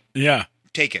 Yeah.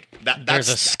 Take it. There's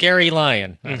a scary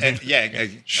lion.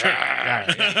 Sure. I'm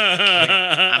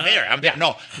there.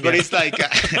 No, but it's like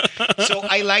so.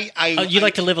 You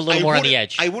like to live a little more on the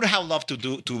edge. I would have loved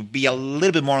to be a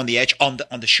little bit more on the edge on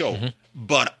the show.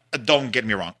 But don't get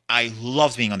me wrong. I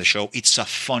love being on the show. It's a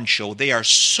fun show. They are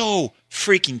so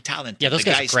freaking talented. Yeah, those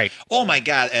guys are great. Oh my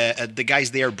God, the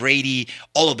guys there, Brady,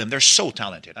 all of them. They're so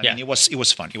talented. I mean, it was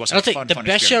fun. It was a fun. The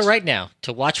best show right now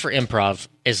to watch for improv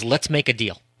is Let's Make a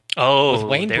Deal. Oh, with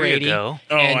Wayne there Brady you go.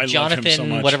 and I Jonathan, love him so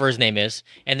much. whatever his name is,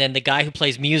 and then the guy who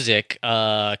plays music,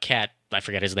 Cat, I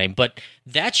forget his name, but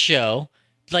that show,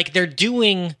 like they're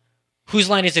doing Whose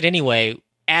Line Is It Anyway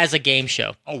as a game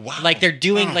show. Oh wow! Like they're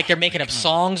doing, like they're making up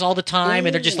songs all the time,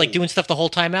 and they're just like doing stuff the whole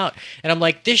time out. And I'm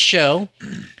like, this show,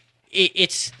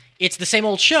 it's the same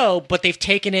old show, but they've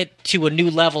taken it to a new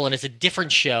level, and it's a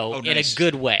different show in a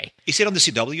good way. Is it on the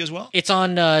CW as well? It's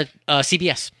on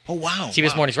CBS. Oh wow!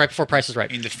 CBS Mornings, right before Price is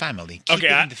Right. In the family.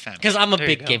 Okay, in the family. Because I'm a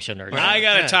big game show nerd. I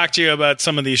gotta talk to you about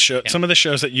some of these shows. Some of the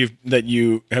shows that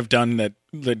you have done that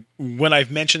when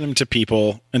I've mentioned them to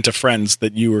people and to friends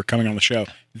that you were coming on the show,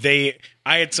 I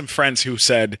had some friends who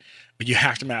said, you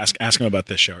have to ask him about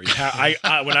this show. When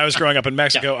I was growing up in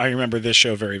Mexico, I remember this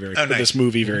show very, very, this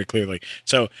movie very clearly.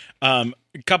 So, a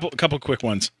couple quick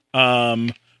ones.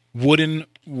 Wooden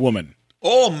Woman.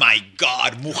 Oh my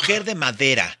God, Mujer de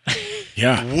Madera.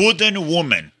 Yeah. Wooden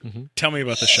Woman. Tell me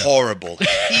about the show. Horrible.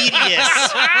 Hideous.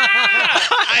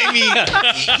 I mean,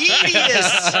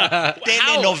 hideous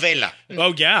telenovela.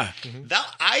 Oh yeah.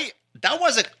 That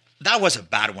was a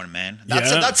bad one, man.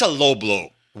 That's a low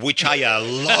blow. Which I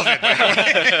love it.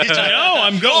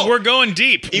 No, we're going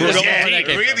deep. We're going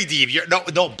really deep.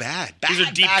 Bad. These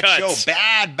are deep bad cuts.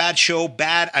 Bad show.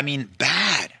 Bad. I mean,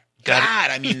 bad.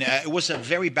 I mean, it was a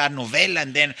very bad novella,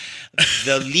 and then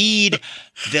the lead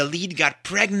got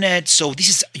pregnant. So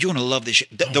you're gonna love this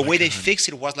shit. The way they fixed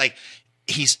it was like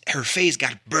her face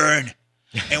got burned,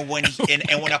 and when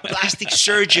a plastic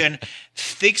surgeon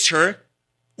fixed her,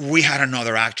 we had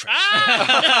another actress.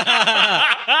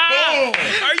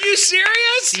 Are you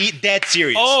serious? Dead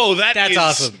serious. Oh, that's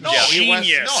awesome. No,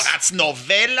 genius. That's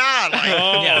novella.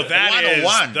 Like, that is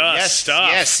 101. the stuff.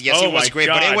 Yes, Oh it was my great.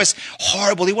 God. But it was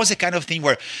horrible. It was the kind of thing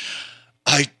where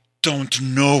I don't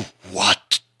know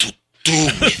what to do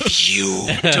with you.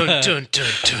 Dun, dun,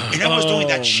 dun, dun. And I was doing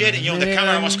that shit, and the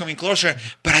camera was coming closer,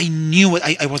 but I knew it.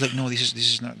 I was like, no, this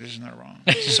is not wrong.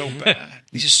 This is so bad.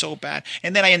 This is so bad.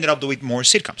 And then I ended up doing more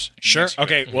sitcoms. Sure.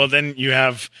 Okay. Well, then you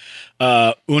have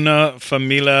Una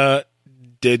Familia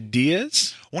de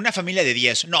Diez. Una Familia de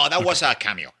Diez. No, that was a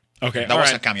cameo. Okay. That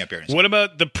was a cameo appearance. What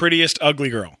about The Prettiest Ugly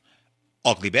Girl?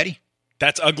 Ugly Betty.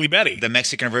 That's Ugly Betty. The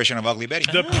Mexican version of Ugly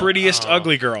Betty. The Prettiest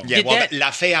Ugly Girl. Yeah, La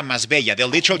Fea Más Bella. The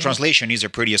literal translation is the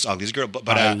prettiest, ugliest girl. But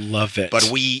I love it. But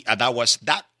that was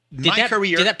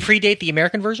career. Did that predate the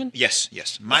American version? Yes.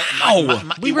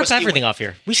 We rip everything off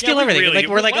here. We steal everything. Really,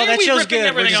 we're like, why oh, are that we show's ripping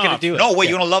good. We're just everything going to off? do it. No, wait,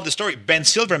 you're going to love the story. Ben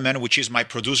Silverman, which is my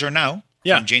producer now,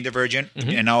 Yeah. from Jane the Virgin,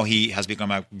 and now he has become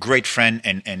a great friend,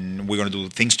 and we're going to do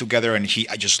things together, and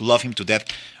I just love him to death,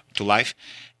 to life.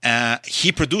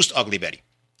 He produced Ugly Betty.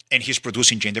 and he's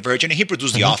producing Jane the Virgin, and he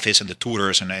produced The Office and The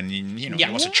Tudors, and he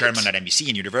was a chairman at NBC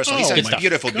and Universal. He's a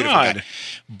beautiful guy.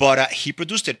 But he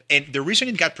produced it, and the reason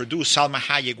it got produced, Salma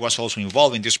Hayek was also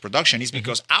involved in this production, is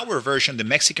because our version, the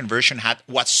Mexican version,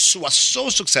 was so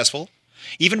successful,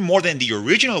 even more than the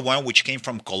original one, which came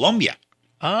from Colombia.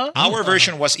 Our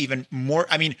version was even more.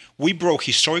 I mean, we broke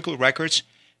historical records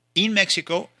in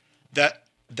Mexico.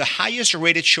 The highest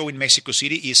rated show in Mexico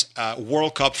City is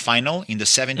World Cup final in the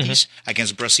 70s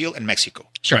against Brazil and Mexico.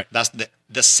 Sure. That's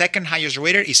the second highest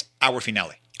rated is our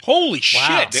finale. Holy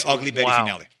shit. The Ugly Betty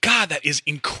finale. God, that is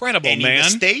incredible, and man. In the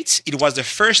States, it was the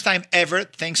first time ever,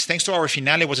 thanks to our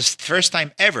finale, it was the first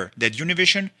time ever that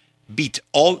Univision beat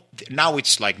all. Now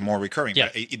it's like more recurring. Yeah.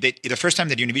 But the first time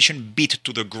that Univision beat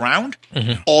to the ground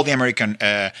all the American.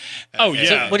 Oh yeah.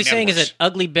 So what he's saying is networks. that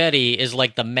Ugly Betty is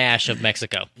like the MASH of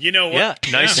Mexico. You know what?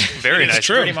 Yeah, nice, very It's nice.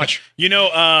 true. Pretty much. You know,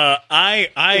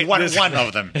 One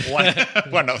of them.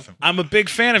 One of them. I'm a big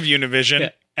fan of Univision, Yeah.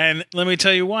 and let me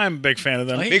tell you why I'm a big fan of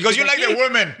them. Because you like the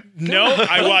women. No,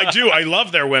 I do. I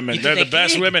love their women. You They're the think they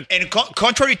best gig? women. And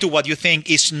contrary to what you think,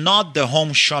 it's not the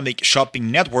home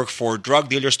shopping network for drug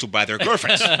dealers to buy their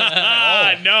girlfriends.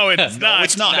 No, it's not.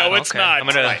 it's not. No, it's Okay, not. I'm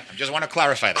gonna- Right. I just want to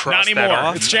clarify that. Cross Not that anymore.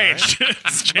 off. It's changed.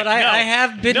 It's changed. But I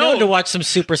have been No. known to watch some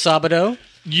Super Sabado.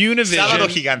 Univision. Sábado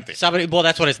Gigante. Sabado, well,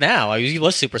 that's what it's now. It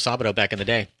was Super Sabado back in the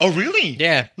day. Oh, really?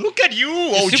 Yeah. Look at you,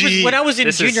 OG. When I was in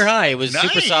This is junior high, it was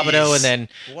Super nice. Sabado, and then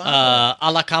Wow.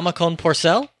 A la Cama con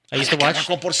Porcel. I used to watch.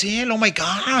 Con Porcel, oh my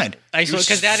God.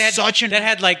 Because that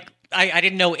had like I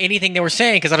didn't know anything they were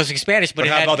saying because I was speaking Spanish, but But it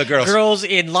how had about the girls?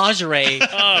 in lingerie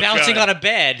bouncing God. on a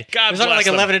bed. God it was on at bless like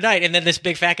them. 11 at night, and then this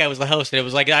big fat guy was the host, and it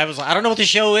was like I don't know what the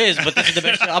show is, but this is the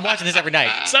best show. I'm watching this every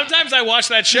night. Sometimes I watch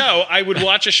that show. I would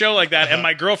watch a show like that, and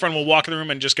my girlfriend will walk in the room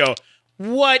and just go,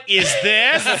 "What is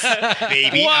this?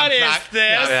 Baby, What is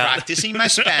this?" I'm practicing my I am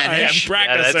Spanish.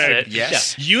 practicing. that's it.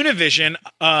 Yes. Univision,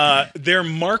 their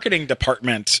marketing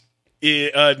department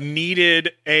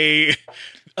needed a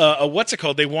what's it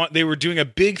called? They were doing a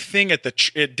big thing at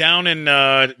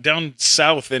down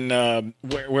south in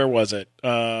where was it?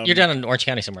 You're down in Orange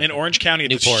County somewhere. In Orange County,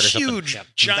 at this Newport or something. huge Yeah.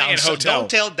 giant hotel. Don't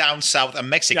tell down south of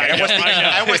Mexico. Yeah,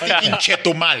 I was thinking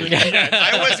Chetumal.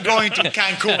 I was going to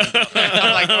Cancun.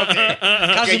 I'm like, okay.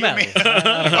 Cozumel.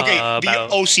 The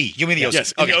OC. You mean the OC?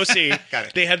 Yes, Okay. in the OC. Got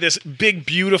it. They had this big,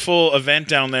 beautiful event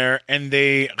down there, and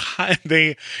they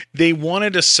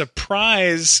wanted to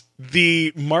surprise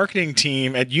the marketing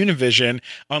team at Univision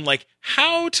on like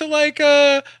how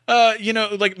to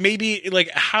maybe like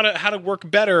how to work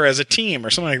better as a team or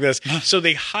something like this. So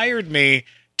they hired me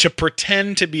to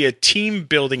pretend to be a team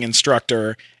building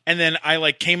instructor. And then I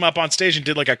like came up on stage and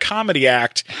did like a comedy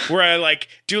act where I like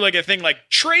do like a thing like,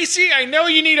 Tracy, I know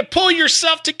you need to pull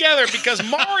yourself together because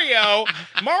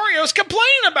Mario's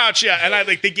complaining about you. And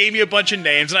they gave me a bunch of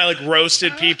names and I like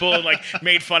roasted people and like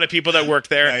made fun of people that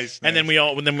worked there. Nice, and then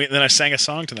nice. then I sang a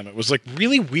song to them. It was like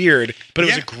really weird, but it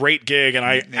was Yeah. a great gig and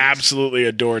I absolutely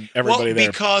adored everybody there.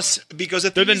 Because the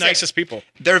They're thing the is that nicest people.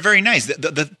 They're very nice.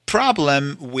 The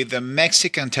problem with the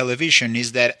Mexican television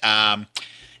is that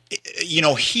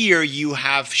here you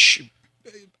have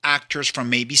actors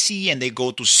from ABC and they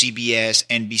go to CBS,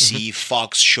 NBC,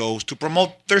 Fox shows to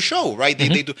promote their show, right? They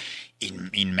do.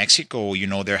 In Mexico, they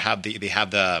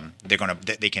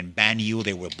can ban you,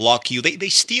 they will block you. They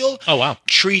still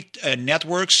treat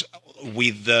networks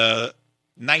with the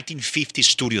 1950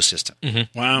 studio system.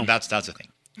 Wow. That's the thing.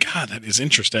 God, that is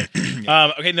interesting.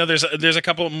 Okay, no, there's a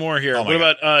couple more here. Oh my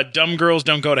What about Dumb Girls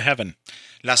Don't Go to Heaven?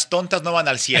 Las tontas no van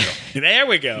al cielo. There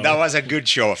we go. That was a good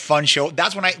show, a fun show.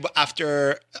 That's when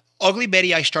after Ugly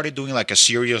Betty, I started doing like a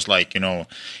serious, and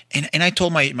I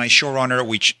told my showrunner,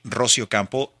 Rocio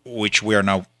Campo, which we are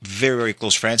now very, very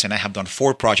close friends, and I have done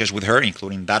 4 projects with her,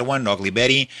 including that one, Ugly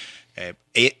Betty,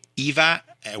 Eva,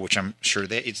 which I'm sure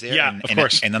that it's there, Yeah, of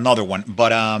course. and another one.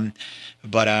 But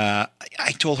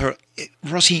I told her,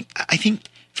 Rosie, I think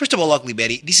first of all, Ugly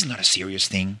Betty, this is not a serious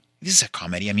thing. This is a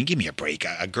comedy. I mean, give me a break.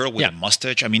 A girl with a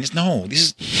mustache. I mean, this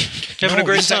is Having a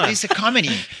great time. It's a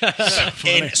comedy.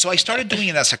 And so I started doing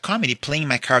it as a comedy, playing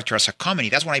my character as a comedy.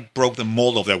 That's when I broke the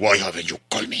mold of why haven't you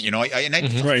called me?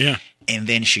 Right, yeah. And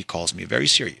then she calls me very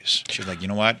serious. She's like, you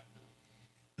know what?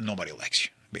 Nobody likes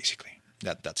you, basically.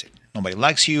 That's it. Nobody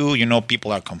likes you.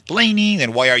 People are complaining.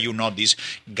 And why are you not this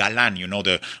galan?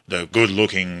 The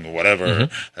good-looking whatever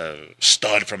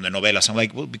stud from the novelas. I'm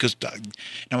like, well, because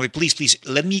I'm like, please,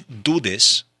 let me do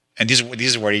this. And this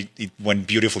is where it went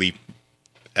beautifully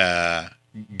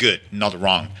good, not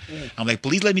wrong. I'm like,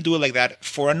 please let me do it like that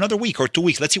for another week or 2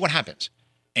 weeks. Let's see what happens.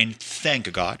 And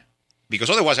thank God,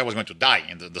 because otherwise I was going to die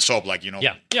in the soap,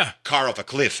 car off a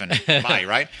cliff and bye,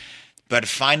 right? but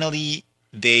finally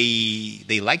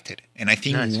they liked it, and I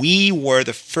think we were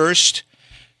the first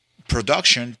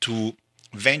production to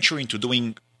venture into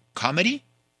doing comedy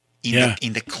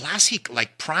in the classic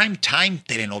like prime time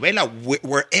telenovela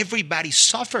where everybody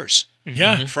suffers.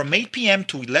 From 8 p.m.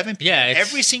 to 11 p.m.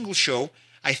 Every single show.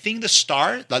 I think the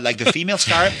star, like the female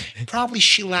star, probably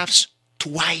she laughs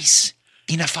twice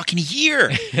in a fucking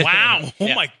year. Wow.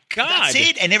 Oh my God. That's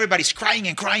it. And everybody's crying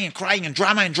and crying and crying and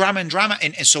drama and drama and drama.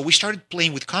 And so we started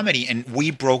playing with comedy and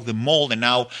we broke the mold. And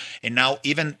now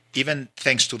even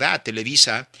thanks to that,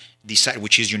 Televisa decided,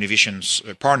 which is Univision's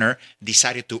partner,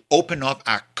 decided to open up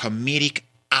a comedic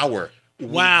hour.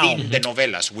 Wow. Within the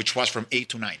novelas, which was from 8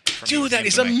 to 9. Dude, that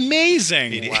is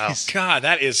amazing. Wow. God,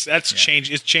 that's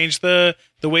changed. It's changed the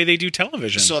way they do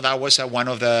television. So that was one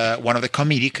of the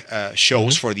comedic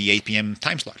shows for the 8 p.m.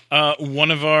 time slot.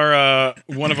 One of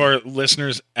our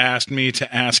listeners asked me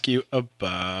to ask you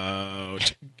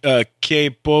about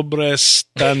Que pobres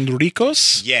tan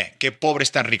ricos. Yeah, Que pobres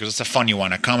tan ricos. That's a funny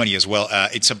one, a comedy as well.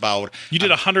 It's about you did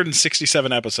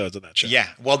 167 episodes of that show. Yeah.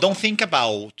 Well, don't think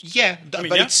about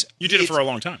it's you did it for a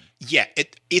long time. Yeah,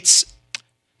 it's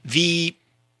the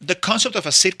concept of a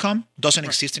sitcom doesn't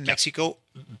exist in Mexico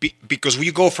because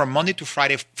we go from Monday to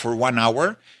Friday for 1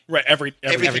 hour. Right, every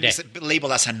everything day. is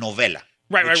labeled as a novela.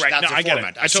 Right. That's No, the I get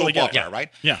format, it. I totally get it. Opera, right?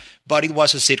 Yeah. But it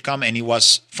was a sitcom and it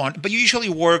was fun. But you usually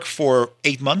work for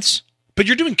 8 months. But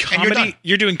you're doing comedy. done.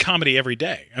 You're doing comedy every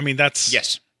day. I mean, that's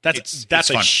it's a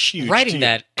fun. huge Writing deal.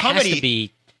 that has Comedy- to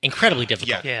be incredibly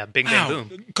difficult. Yeah, bing, bang,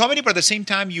 boom. Comedy, but at the same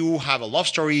time, you have a love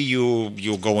story. You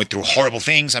go through horrible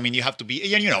things. I mean, you have to be.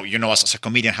 You know, as a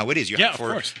comedian, how it is. You have, of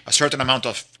for course. a certain amount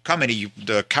of comedy,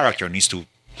 the character needs to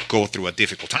go through a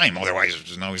difficult time. Otherwise,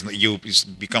 it's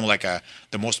become like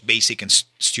the most basic and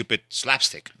stupid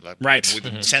slapstick. Right.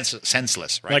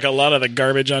 Senseless. Right. Like a lot of the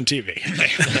garbage on TV.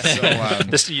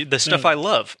 So, The stuff I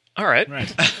love. All right.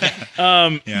 Right.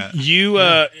 yeah.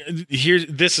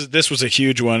 This was a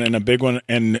huge one and a big one,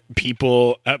 and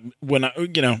people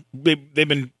they've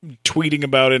been tweeting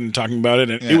about it and talking about it,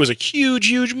 and it was a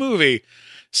huge movie.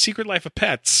 Secret Life of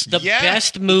Pets. The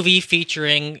best movie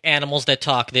featuring animals that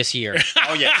talk this year.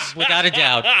 Oh yes, Without a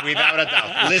doubt. without a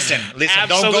doubt. Listen.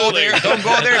 Absolutely. Don't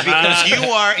go there because you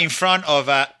are in front of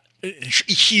a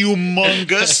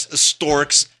humongous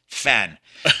Storks fan.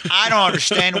 I don't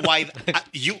understand why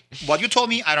what you told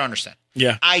me. I don't understand.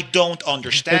 Yeah. I don't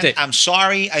understand. I'm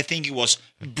sorry. I think it was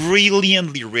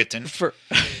brilliantly written,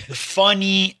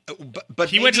 funny, but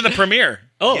He went to the premiere.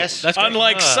 Oh, Yes. that's great.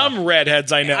 Unlike some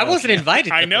redheads I know. I wasn't invited.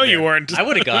 To I the know you premiere. weren't. I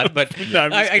would have gone, but No,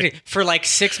 I'm just kidding. for like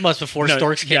 6 months before No,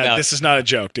 Storks came out. This is not a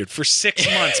joke, dude. For 6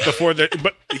 months before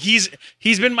but he's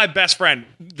been my best friend,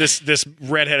 this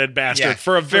redheaded bastard, Yeah.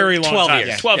 for a very long 12 time.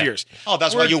 years. 12 Yeah. years. Oh,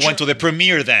 that's why you went to the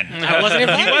premiere then. I wasn't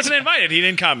invited. He wasn't invited. He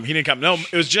didn't come. No,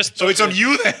 it was just. So it's on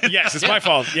you then. Yes, it's my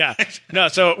fault. Yeah. No,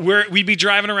 so we'd be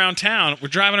driving around town. We're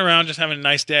driving around, just having a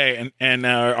nice day, and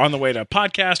on the way to a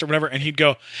podcast or whatever. And he'd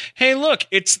go, "Hey, look,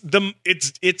 it's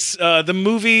the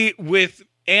movie with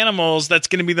animals that's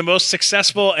going to be the most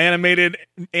successful animated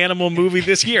animal movie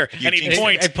this year." And he'd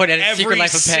point I'd put it at Secret every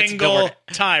Life of Pets single billboard.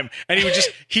 time, and he just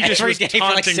Every was day for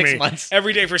like taunting 6 me months.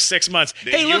 every day for 6 months.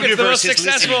 Hey, look, it's the universe most is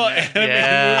successful listening, man.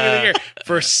 animated movie of the year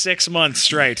for 6 months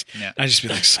straight. Yeah. I'd just be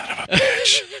like, son of a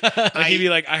bitch. And he'd be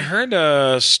like, I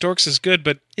heard Storks is good,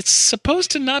 but it's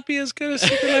supposed to not be as good as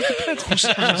Secret Life of Pets.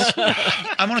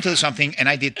 I'm going to tell you something, and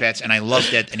I did Pets, and I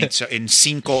loved it, and it's in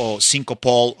Cinco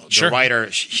Paul, the writer.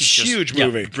 He's just Huge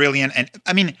movie. brilliant, and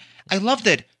I mean, I loved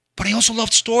it, but I also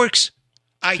loved Storks.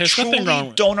 I There's nothing wrong truly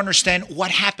with- don't understand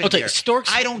what happened there. Storks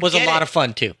I don't was a get lot it. of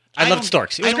fun too. I loved don't-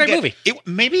 Storks. It was I a don't great get movie. it.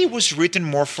 Maybe it was written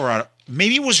more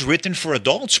maybe it was written for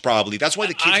adults. Probably that's why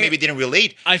the kids maybe didn't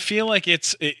relate. I feel like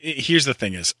here's the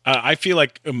thing is, I feel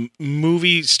like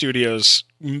movie studios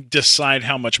decide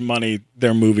how much money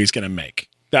their movie's going to make.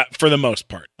 That for the most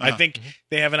part, I think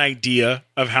they have an idea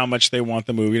of how much they want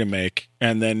the movie to make,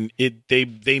 and then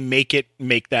they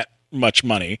make that much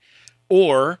money,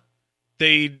 or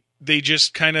they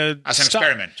just kind of As an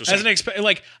experiment, to say. As an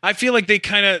like I feel like they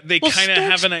kind of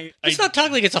have an Let's not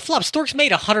talk like it's a flop. Storks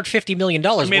made $150 million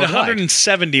made worldwide.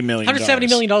 $170 million. $170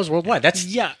 million worldwide.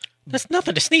 That's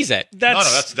nothing to sneeze at.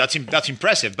 That's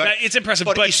impressive. But it's impressive.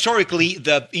 But But historically,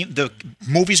 the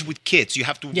movies with kids, you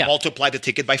have to multiply the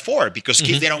ticket by 4 because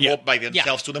kids they don't go by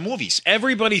themselves to the movies.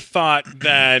 everybody thought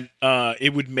that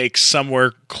it would make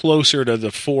somewhere closer to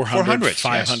the 400,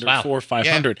 500, yes. Wow.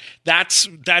 500. That's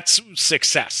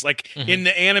success. Like in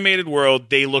the animated world,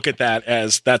 they look at that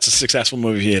as that's a successful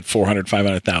movie if you hit 400,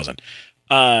 500,000.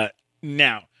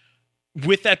 Now,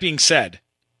 with that being said,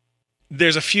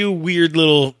 there's a few weird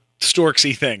little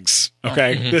Storksy things.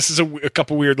 Okay, this is a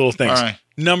couple weird little things. All right.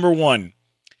 Number one,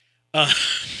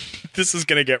 this is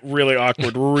going to get really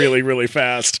awkward really, really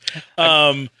fast.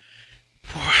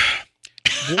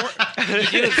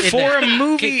 For a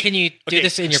movie, Can you do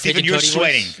this in your Stephen, pigeon you're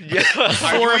toady sweating. voice?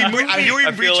 Are you in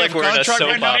I breach feel like of we're in a contract soap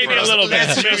right now? opera. maybe a little bit.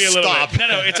 Let's Maybe a just little stop. bit.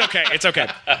 No, it's okay. It's okay.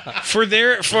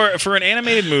 For an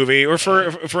animated movie, or for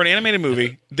an animated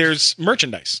movie, there's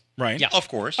merchandise, right? Yeah. Of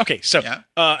course. Okay, so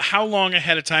Yeah. how long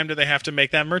ahead of time do they have to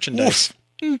make that merchandise?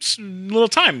 It's a little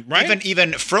time, right?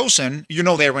 Even Frozen,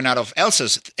 they ran out of Elsa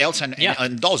Yeah.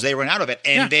 and dolls. They ran out of it,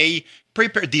 and they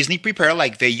Disney prepare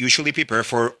like they usually prepare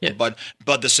for. Yeah. But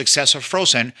the success of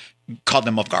Frozen caught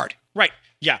them off guard. Right.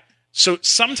 Yeah. So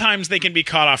sometimes they can be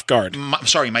caught off guard.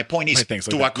 My point is things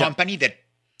like to that. a company that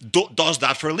does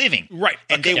that for a living, Right.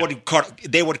 And Okay. they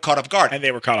would caught off guard. And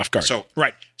they were caught off guard. So-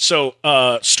 right. So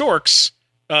Storks,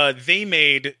 they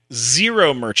made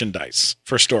zero merchandise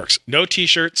for Storks. No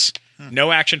T-shirts,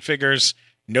 no action figures,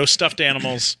 no stuffed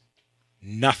animals,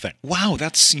 nothing. Wow,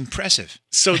 that's impressive.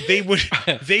 So they would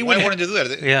Why wouldn't they do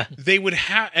that? Yeah. they would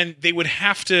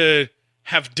have to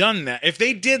have done that. If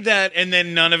they did that and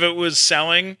then none of it was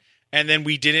selling and then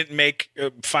we didn't make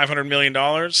 $500 million,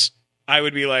 I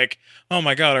would be like, oh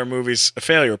my God, our movie's a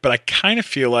failure. But I kind of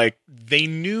feel like they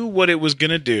knew what it was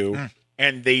going to do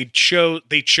and they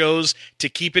chose to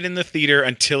keep it in the theater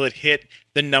until it hit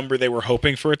the number they were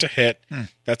hoping for it to hit.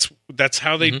 That's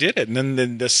how they did it. And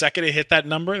then the second it hit that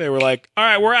number, they were like, all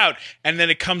right, we're out. And then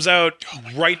it comes out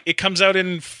it comes out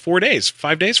in 5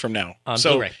 days from now. On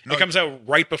So Blu-ray. it comes out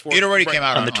right before. It already came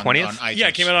out on the 20th? on iTunes. Yeah,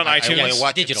 it came out on iTunes. I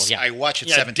watch Digital, it, yeah. I watch it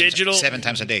Yeah, 7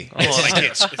 times a day. Oh,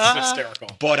 it's hysterical.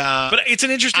 But It's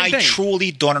an interesting I thing.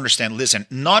 truly don't understand. Listen,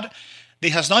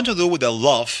 it has nothing to do with the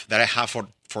love that I have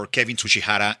for Kevin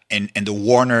Tsuchihara and the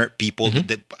Warner people.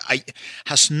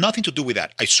 Has nothing to do with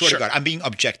that. I swear to God, I'm being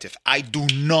objective. I do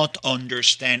not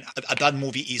understand. That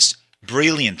movie is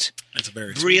brilliant. It's a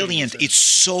very brilliant. It's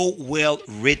so well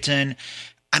written.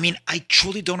 I mean, I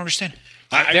truly don't understand.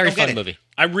 I Very don't get fun it. movie.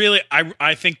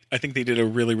 I think they did a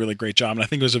really, really great job, and I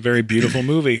think it was a very beautiful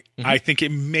movie. I think it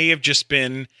may have just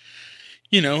been,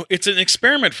 it's an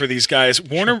experiment for these guys.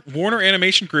 Warner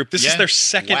Animation Group. This is Yeah. their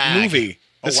second Wag. movie.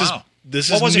 Oh, This wow.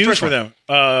 is What was the new first for one?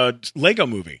 them. Lego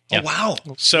Movie. Oh, wow.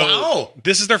 So wow.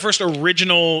 this is their first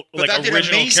original, that did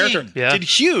original amazing. character. Yeah. Did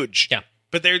huge. Yeah.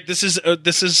 But this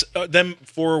is them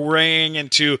foraying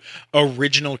into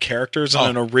original characters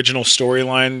and an original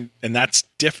storyline, and that's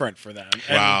different for them.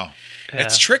 And Wow.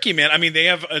 it's tricky, man. I mean, they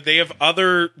have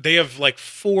like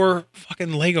 4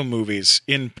 fucking Lego movies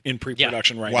in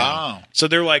pre-production right now. Wow. So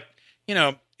they're like,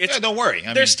 it's Don't worry.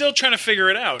 they're still trying to figure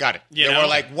it out. Got it. You They know? were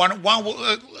like,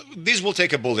 this will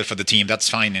take a bullet for the team. That's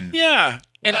fine. And yeah.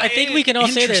 And I think we can all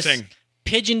say this. Interesting.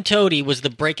 Pigeon Toady was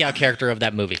the breakout character of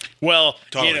that movie. Well,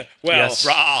 Totally. Yes.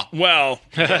 raw.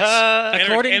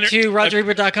 According to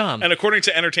RogerEbert.com. And according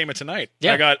to Entertainment Tonight,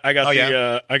 Yeah. I got Oh,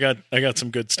 yeah. I got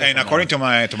some good stuff. And on according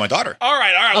that. to my daughter. all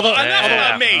right, Although- well, enough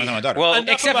about me. My daughter. Well,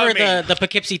 Enough Except about for me. the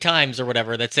Poughkeepsie Times or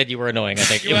whatever that said you were annoying, I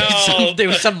think. Well, There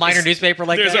was some minor newspaper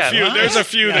like There's that. a few That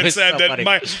that was said so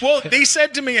that funny. they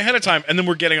said to me ahead of time, and then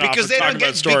we're getting because off they and don't talking get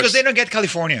about storks. because they don't get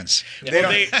Californians. They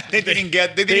Well, don't. They didn't get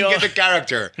all- the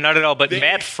character. not at all. But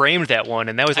Matt framed that one,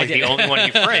 and that was like the did. only one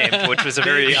he framed, which was a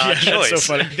very odd choice. That's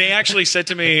so funny. They actually said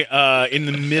to me in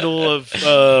the middle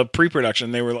of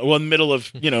pre-production, they were in the middle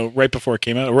of right before it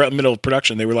came out, or in the middle of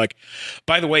production, they were like,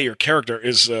 "By the way, your character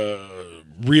is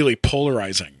really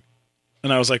polarizing,"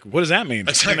 and I was like, "What does that mean?"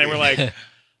 And they were like,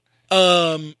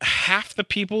 "Half the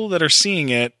people that are seeing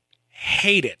it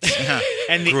hate it,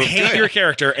 and they hate Good. your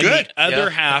character, and Good. the other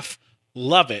half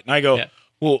love it." And I go, Yeah.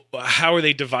 "Well, how are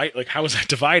they divide? Like, how is that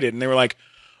divided?" And they were like,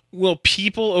 well,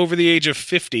 people over the age of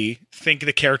 50 think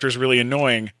the character is really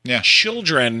annoying. Yeah.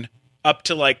 Children up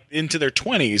to like into their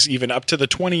 20s, even up to the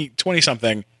 20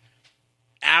 something,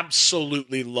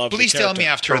 absolutely love Please the tell character. me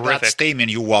after that Terrific. statement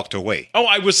you walked away. Oh,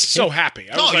 I was so happy.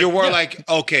 I was No, you were like,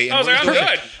 okay. I was like, I'm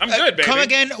good. I'm good, baby. Come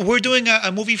again. We're doing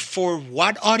a movie for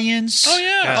what audience? Oh,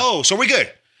 yeah. Oh, so we're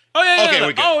good. Oh yeah, Okay, yeah.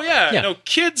 we're good. Oh yeah. Yeah. No,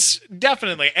 kids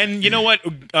definitely. And you know what?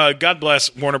 God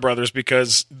bless Warner Brothers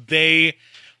because they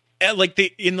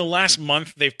in the last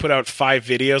month they've put out 5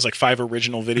 videos, like 5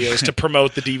 original videos to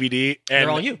promote the DVD, and They're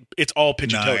all you. It's all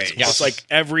Pigeon Toads. Nice. It's like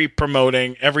every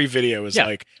video is Yeah.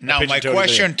 like a Now Pigeon my Toad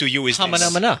question video. to you is this.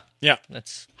 Hamana. Yeah,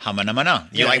 That's Hamana.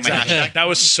 You yeah, like exactly. my hashtag? That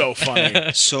was so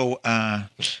funny. So,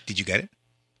 did you get it?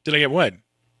 Did I get what?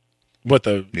 What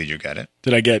the? Did you get it?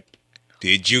 Did I get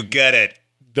Did you get it?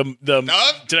 the?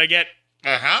 No. Did I get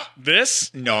Uh huh.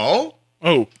 this? No.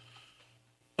 Oh,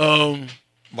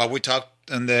 While we talk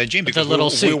in the gym because little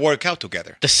we suit. work out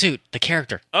together. The suit, the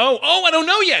character. Oh, I don't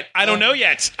know yet. I don't know.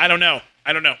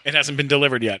 It hasn't been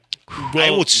delivered yet. I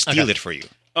would steal it for you.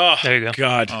 Oh, There you go.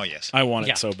 God. Oh, yes. I want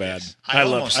Yeah. it so bad. Yes. I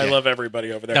almost, yeah. love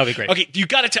everybody over there. That would be great. Okay, you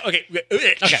got to tell. Okay,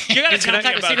 you got to tell me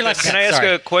about Secret Life this. Can I ask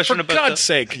Sorry. a question For about God's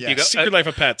sake, Yeah. Secret Life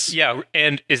of Pets. Yeah,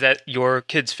 and is that your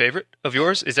kid's favorite of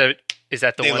yours? Is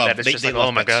that the one that is just like,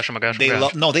 oh my gosh, oh my gosh, oh my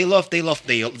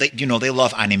gosh? They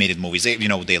love animated movies. They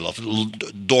love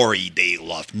Dory. They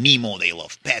love Nemo. They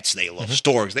love pets. They love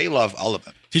storks. They love all of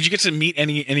them. Did you get to meet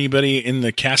anybody in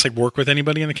the cast? Like work with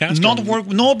anybody in the cast?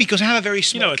 No, because I have a very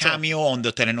small it's cameo on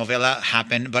the telenovela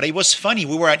happened. But it was funny.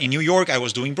 We were in New York. I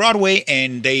was doing Broadway,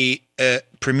 and they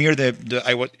premiered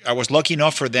I was lucky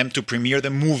enough for them to premiere the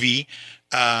movie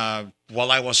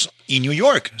while I was in New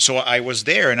York. So I was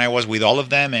there, and I was with all of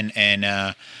them.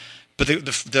 But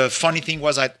the funny thing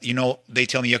was that they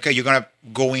tell me, okay, you're gonna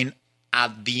go in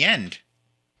at the end.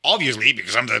 Obviously,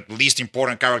 because I'm the least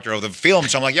important character of the film,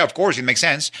 so I'm like, yeah, of course, it makes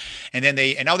sense. And then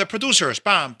now the producers,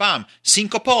 bam, bam,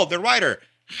 Cinco Paul, the writer,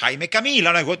 Jaime Camil,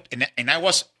 and I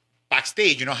was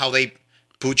backstage. You know how they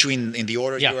put you in the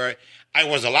order you were. I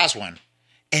was the last one,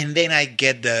 and then I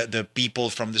get the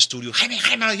people from the studio. Jaime,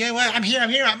 yeah, well, I'm here,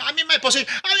 I'm in my position,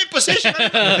 I'm in position.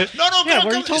 No, Yeah, come.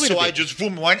 where you told me to So be. I just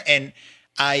boom one, and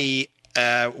I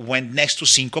went next to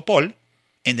Cinco Paul,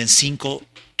 and then Cinco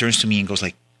turns to me and goes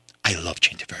like, I love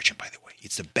Jane the Virgin, by the way.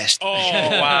 It's the best Oh,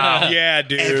 wow. Yeah,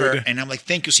 dude. ever. And I'm like,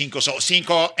 thank you, Cinco. So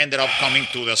Cinco ended up coming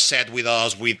to the set with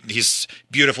us, with his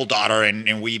beautiful daughter,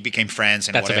 and we became friends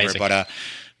and That's whatever.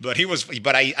 amazing.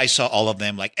 But I saw all of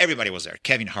them. Like everybody was there.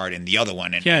 Kevin Hart and the other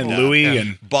one, and Louis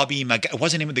and Bobby.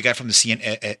 Wasn't even the guy from the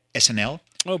SNL.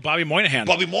 Bobby Moynihan.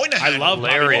 Bobby Moynihan. I love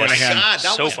Bobby Hilarious. Moynihan. God,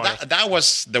 So funny. that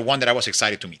was the one that I was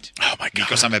excited to meet. Oh my God.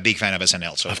 Because I'm a big fan of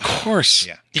SNL. So Of course.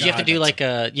 Yeah. Did you have to do like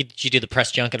did you do the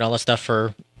press junk and all that stuff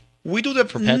for? We do the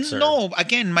pets, or- No,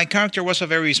 again, my character was a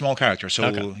very small character, so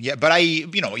Okay. yeah. But I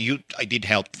did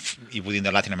help within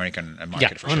the Latin American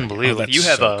market for sure. Unbelievable. Oh, that's You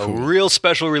have so a cool. real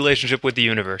special relationship with the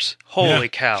universe. Holy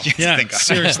cow. Yeah, Thank God.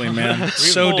 seriously, man.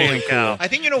 So Holy damn cow. cool. I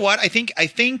think you know what I think. I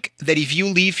think that if you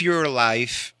live your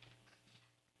life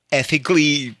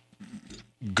ethically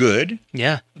good,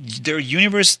 Yeah. the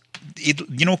universe,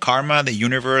 karma, the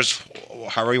universe,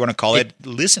 however you want to call it,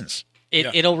 listens.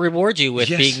 It'll reward you with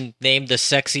Yes. being named the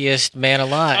sexiest man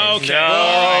alive. Okay.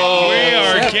 No. We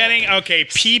are getting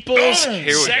People's Here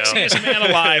we go. Sexiest Man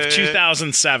Alive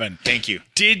 2007. Thank you.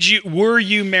 Were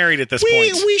you married at this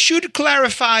point? We should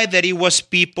clarify that it was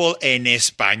people en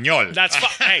español. That's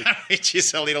fine. Hey, Which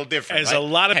is a little different. there's right? a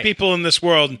lot of Hey. people in this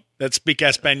world that speak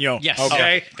Espanol. Yes.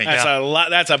 Okay. Thank That's you. a lot.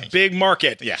 That's a big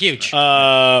market. Yeah. Huge.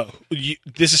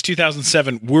 This is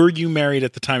 2007. Were you married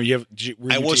at the time? Were I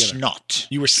you was together? not.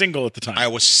 You were single at the time. I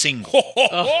was single.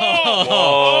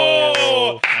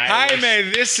 Oh,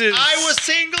 Jaime, this is. I was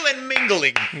single and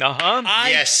mingling. Uh-huh.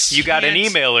 Yes. You got an can't-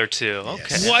 email or two.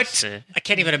 Okay. What? I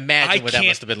can't even imagine what that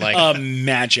must have been like.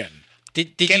 Imagine.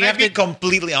 Did Can you I have be to?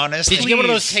 completely honest? Did you get one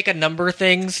of those please? take a number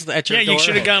things at your Yeah, door? you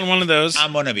should have gotten one of those.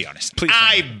 I'm gonna be honest. Please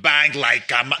I banged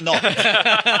like I'm no,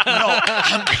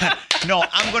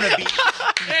 I'm gonna be.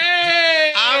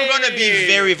 I'm gonna be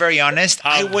very, very honest.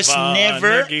 I was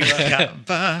never.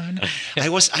 I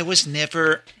was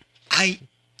never.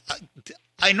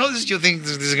 I know this. You think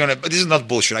this is gonna, but this is not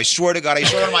bullshit. I swear to God. I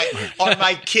swear on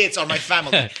my kids, on my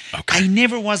family. I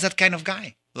never was that kind of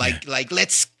guy. Like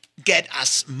let's get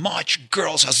as much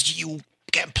girls as you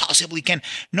possibly can.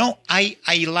 No, I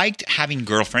liked having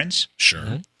girlfriends.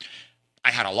 Sure.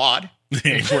 I had a lot.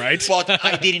 Right. But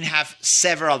I didn't have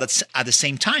several at the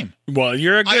same time. Well,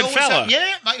 you're a I good always fella.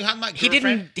 I had my He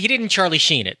girlfriend. didn't Charlie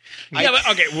Sheen it. Yeah, but,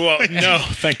 okay. Well, no,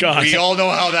 thank God. We all know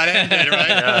how that ended,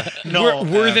 right? No.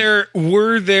 Were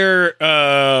there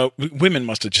women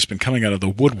must have just been coming out of the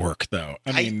woodwork though.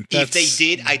 I mean, if they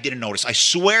did, I didn't notice. I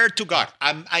swear to God.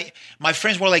 My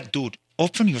friends were like, dude,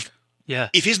 open your. Yeah.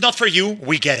 If it's not for you,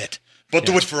 we get it. But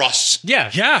do it for us.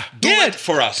 Yeah. Yeah. Do it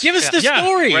for us. Give us the Yeah.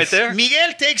 stories. Right there.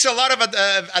 Miguel takes a lot of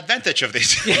advantage of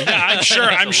this. Yeah, I'm sure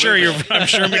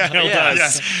Miguel Yeah.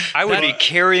 does. I would be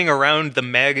carrying around the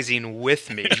magazine with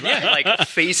me, like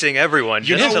facing everyone.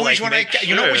 You just know to, which like, one? make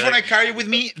You know sure, which one I like- carry with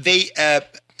me? The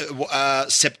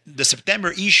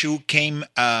September issue came.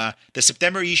 The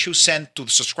September issue sent to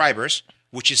the subscribers,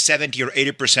 which is 70 or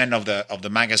 80% of the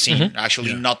magazine.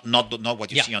 Actually, not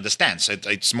what you see on the stands.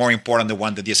 It's more important the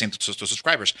one that they sent to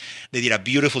subscribers. They did a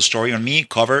beautiful story on me,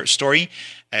 cover story.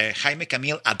 Jaime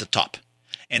Camil at the top.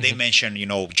 And they mentioned,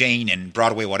 Jane and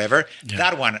Broadway, whatever.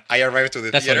 That one, I arrived to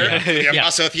the theater, the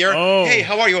Ambassador Theater. Oh. Hey,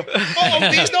 how are you?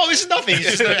 This is nothing.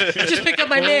 It's just, I just picked up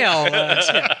my mail.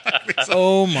 it's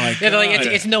Oh my god! Yeah, like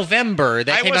it's November.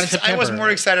 That came out in September. I was more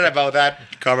excited about that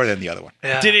cover than the other one.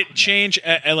 Yeah. Did it change?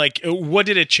 What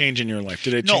did it change in your life?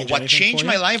 Did it? No, change what anything changed for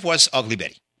my you? life was Ugly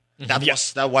Betty.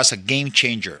 That was a game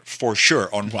changer for sure.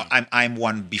 I'm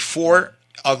one before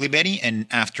Ugly Betty and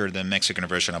after the Mexican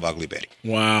version of Ugly Betty.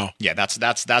 Wow. Yeah, that's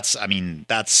I mean,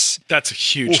 that's a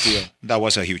huge deal. That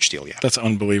was a huge deal. Yeah. That's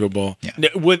unbelievable.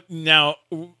 Yeah. Now,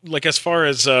 like as far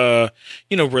as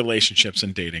relationships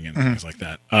and dating and things like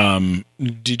that.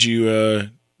 Did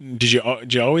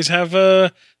you always have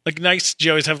nice? Did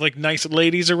you always have like nice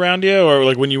ladies around you, or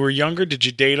like when you were younger? Did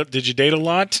you date a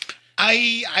lot?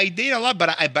 I dated a lot, but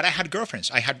I had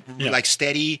girlfriends. I had like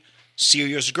steady,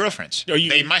 serious girlfriends.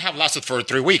 They might have lasted for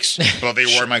 3 weeks, but they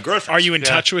were my girlfriends. Are you in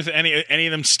touch with any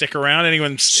of them? Stick around?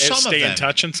 Anyone stay in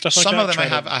touch and stuff like that? Some of them I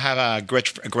have a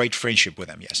great friendship with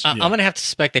them. Yes. I'm gonna have to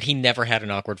suspect that he never had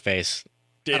an awkward face.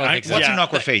 I don't think so. What's an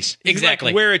awkward face? Exactly.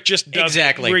 Like where it just does,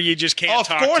 where you just can't Of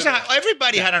talk. course,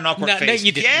 everybody had an awkward face. No,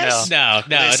 you didn't. Yes. No,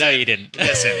 you didn't.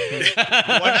 Listen,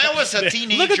 when I was a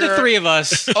teenager, Look at the three of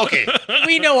us. Okay,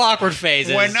 We know awkward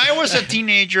phases. when I was a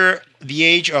teenager, the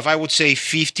age of I would say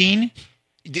 15.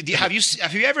 Have you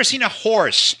ever seen a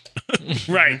horse?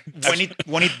 Right.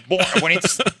 When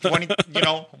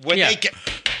Yeah. they get,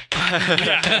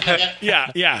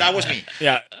 Yeah. that was me.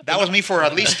 Yeah. That was me for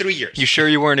at least 3 years. You sure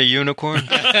you weren't a unicorn?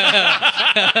 A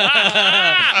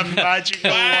magical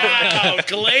Wow,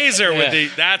 Glazer with the.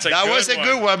 That's a. That good was a one.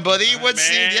 good one, but it was.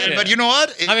 Man. Yeah, but you know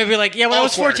what? I mean, be like, when I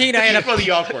was 14, I had a. Equally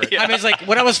awkward. I mean, it's like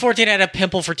when I was 14, I had a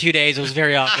pimple for 2 days. It was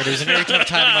very awkward. It was a very tough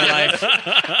time in my life.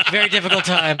 Very difficult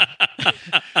time.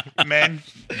 Man,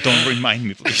 don't remind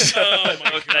me, please. Oh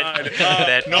my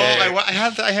god. No, I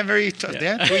have very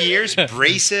 2 years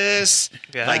braces,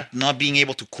 like not being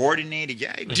able to coordinate.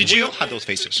 Yeah, we all had those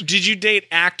faces. Did you date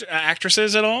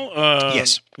actresses at all?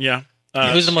 Yes. Yeah.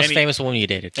 Who's the most famous woman you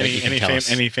dated? So you can tell us.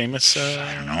 Any famous?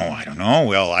 I don't know.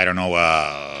 Well, I don't know.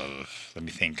 Let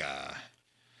me think.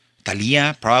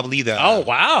 Thalia, probably the. Oh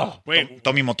wow! Wait,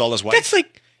 Tommy Motola's wife. That's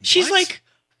like she's like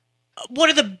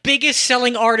one of the biggest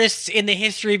selling artists in the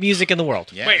history of music in the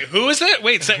world. Yeah. wait, who is that?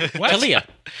 Wait, say what? Talia.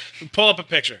 Pull up a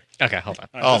picture. Okay, hold on.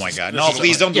 Oh my God! No,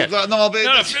 please don't. Yeah. No, but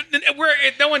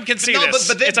No one can see this.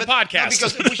 It's a podcast.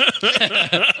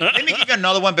 Let me give you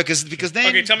another one because then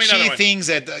Okay, tell me another she one. thinks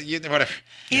that whatever.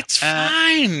 It's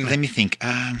fine. Let me think.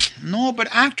 No, but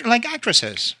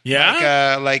actresses.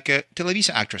 Yeah? like Televisa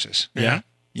actresses. Yeah.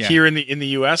 Yeah. Here in the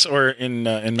U.S. or in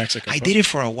Mexico? I did it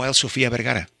for a while, Sofia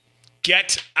Vergara.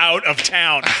 Get out of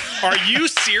town. Are you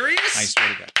serious? I swear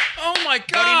to God. Oh my But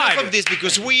god. enough of this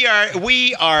because we are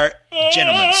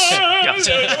gentlemen.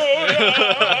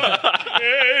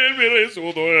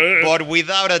 But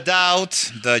without a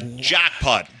doubt, the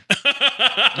jackpot.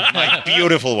 My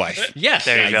beautiful wife. Yes.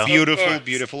 There you My go.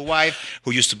 beautiful wife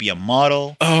who used to be a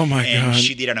model. Oh my and god.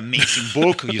 she did an amazing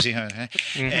book. You see her?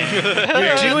 You're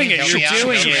doing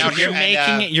it. You're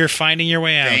making it. You're finding your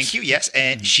way out. Thank you. Yes,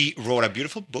 and she wrote a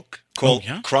beautiful book called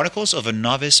Chronicles of a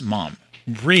Novice Mom.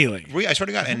 Really? I swear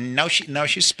to God. And now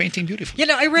she's painting beautifully. You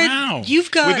know, I read Wow.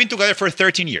 you've got. We've been together for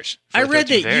 13 years. I read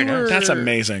that Very you were. That's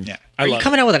amazing. Yeah. I Are you love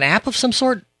coming out with an app of some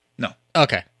sort? No.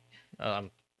 Okay.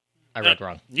 I read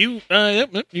wrong. You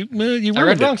ruined I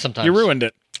read it. wrong sometimes. You ruined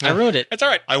it. I ruined it. It's all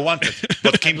right. I wanted,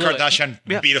 but Kim Kardashian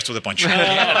beat us to the punch.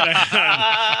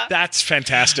 That's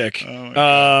fantastic.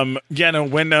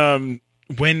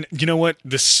 When you know what,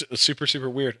 this is super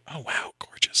weird. Oh wow,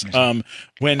 gorgeous.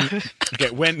 When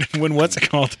what's it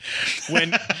called?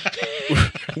 When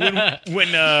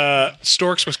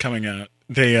Storks was coming out,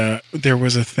 there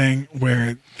was a thing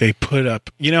where they put up,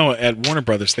 at Warner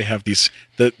Brothers they have these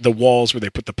the walls where they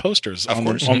put the posters on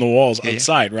the walls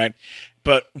outside, right?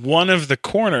 But one of the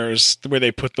corners where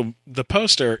they put the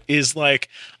poster is like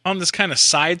on this kind of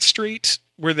side street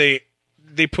where they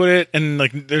put it and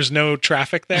like there's no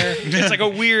traffic there. It's like a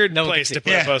weird place to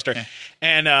put a poster. Yeah.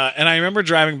 And I remember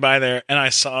driving by there and I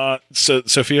saw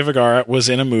Sofia Vergara was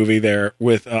in a movie there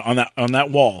with on that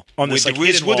wall on this with like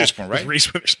Reese hidden wall Witherspoon, right? with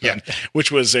Reese Witherspoon,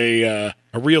 which was a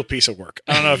real piece of work.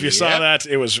 I don't know if you saw that.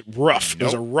 It was rough. It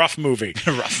was a rough movie.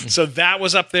 Rough. So that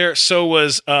was up there. So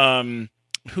was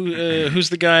who's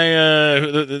the guy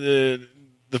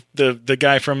the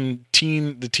guy from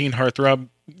the teen heartthrob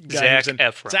Zac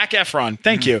Efron. Zac Efron.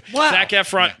 Thank you. Wow. Zac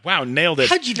Efron. Wow, nailed it.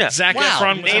 How'd you do? Zac Wow.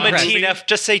 Efron was Name in a a teen movie. F.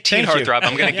 Just say teen Thank you. heartthrob.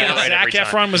 I'm going to get it right Zac every time.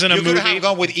 Efron was in a You could movie. have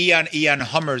gone with Ian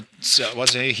Hummer.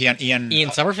 Was it Ian?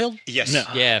 Ian Summerfield? Yes. No.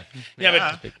 Yeah.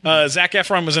 Yeah, but Zac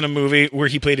Efron was in a movie where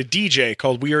he played a DJ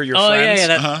called "We Are Your Oh Friends."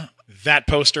 yeah. that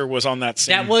poster was on that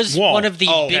same That was wall. one of the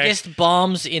biggest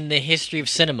bombs in the history of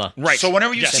cinema. Right. So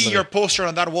whenever you see your poster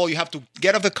on that wall, you have to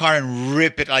get off the car and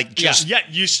rip it, like just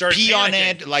you start pee on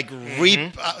panicking. it, like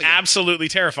rip. Absolutely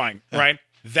terrifying, right?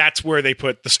 That's where they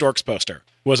put the Storks poster,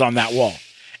 was on that wall.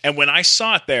 And when I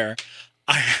saw it there,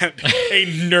 I had a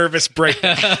nervous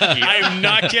breakdown. I'm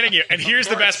not kidding you. And here's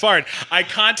the best part. I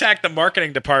contact the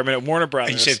marketing department at Warner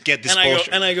Brothers. And you said, get this and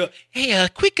poster. I go, hey,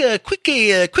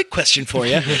 quick question for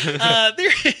you.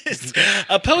 There is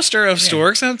a poster of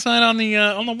Storks outside on the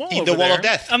wall. In the over wall there. of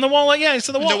death. On the wall, it's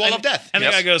on the wall. The wall of death. And the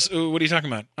guy goes, "Ooh, what are you talking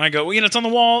about?" And I go, well, it's on the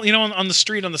wall, on the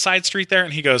street, on the side street there.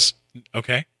 And he goes,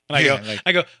 okay. And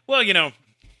I go, well,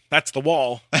 that's the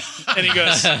wall. And he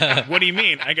goes, what do you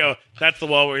mean? I go, that's the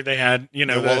wall where they had, the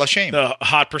Wall of Shame. The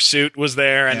Hot Pursuit was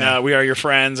there, and We Are Your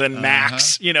Friends, and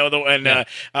Max,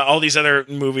 all these other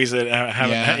movies that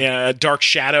have Dark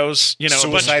Shadows,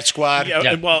 Suicide Squad.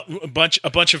 Well, a bunch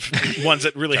of ones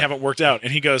that really haven't worked out.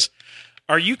 And he goes,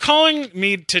 are you calling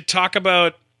me to talk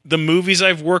about the movies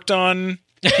I've worked on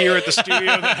here at the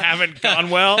studio that haven't gone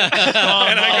well? And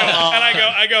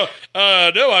I go,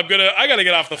 no, I gotta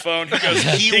get off the phone. He goes,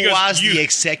 he was the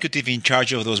executive in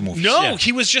charge of those movies. No,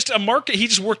 he was just he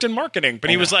just worked in marketing, but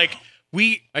he was like, are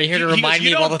you here to remind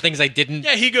me of all the things I didn't?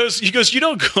 Yeah, he goes, you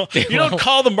don't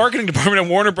call the marketing department at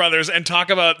Warner Brothers and talk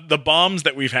about the bombs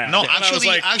that we've had. No,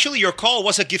 actually, your call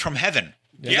was a gift from heaven.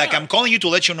 Yeah. Like, I'm calling you to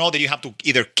let you know that you have to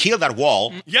either kill that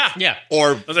wall,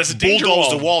 or that's a danger bulldoze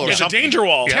wall. the wall, or something. It's a danger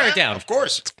wall. Tear it down, of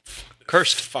course.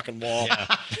 Cursed fucking wall.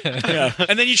 Yeah.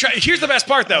 And then you try. Here's the best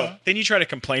part, though. Then you try to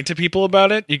complain to people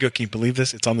about it. You go, "Can you believe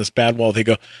this? It's on this bad wall." They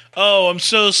go, "Oh, I'm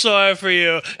so sorry for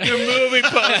you. Your movie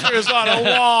poster is on a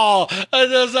wall.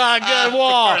 It's not a good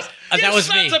wall." That was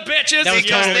me. Sons of bitches. That was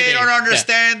Because totally they me. don't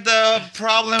understand the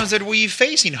problems that we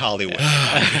face in Hollywood.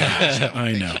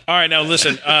 I know. All right, now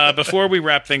listen. Before we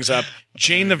wrap things up,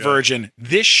 Jane the Virgin.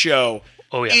 This show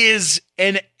is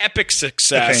an epic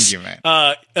success. Thank you,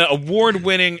 man.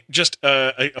 Award-winning, just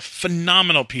a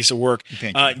phenomenal piece of work.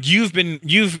 Thank you.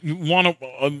 You've won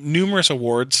numerous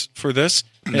awards for this.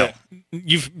 No.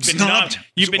 You've been Snubbed.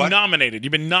 nominated.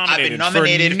 You've been I've nominated, been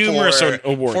nominated for numerous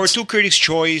awards. for 2 Critics'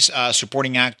 Choice,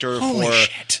 supporting actor, Holy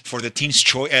shit. for the Teen's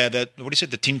Choice, what is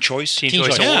it? The Teen Choice? Teen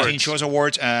Choice Yeah. Awards. Teen Choice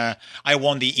Awards. I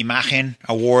won the Imagen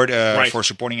Award for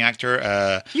supporting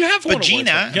actor. You have won but awards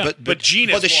Gina, for- yeah, but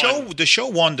Gina's the show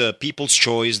won the People's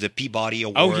Choice, the Peabody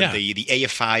Award, the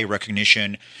AFI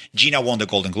recognition. Gina won the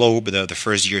Golden Globe the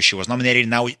first year she was nominated.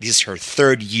 Now this is her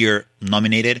 3rd year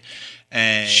nominated.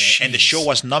 And the show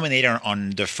was nominated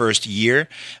on the first year,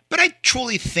 but I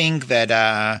truly think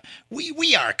that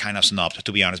we are kind of snubbed,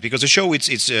 to be honest, because the show it's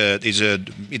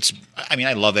I mean,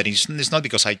 I love it. It's not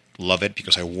because I love it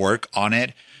because I work on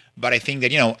it, but I think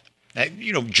that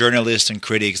journalists and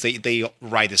critics they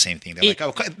write the same thing.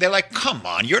 They're like, come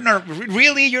on, you're not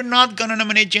gonna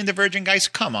nominate Jane the Virgin, guys?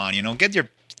 Come on, get your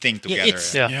thing together.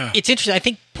 It's interesting. I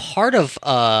think part of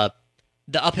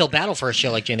the uphill battle for a show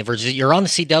like Jane the Virgin is that you're on the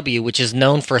CW, which is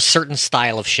known for a certain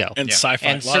style of show. And sci-fi.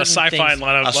 And a lot of certain sci-fi, things- a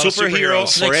lot of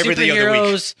superheroes. superheroes. For every day of the week.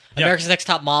 Superheroes, America's Next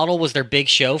Top Model was their big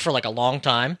show for like a long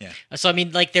time. Yeah. So I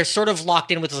mean, like they're sort of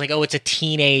locked in with like, it's a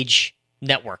teenage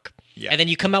network. Yeah. And then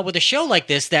you come out with a show like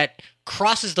this that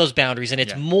crosses those boundaries, and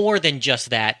it's more than just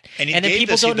that. And then gave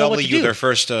people the don't know what to CW do. their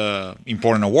first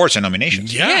important awards and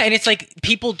nominations. Yeah. And it's like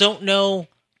people don't know.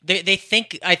 They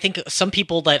think. I think some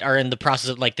people that are in the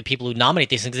process of like the people who nominate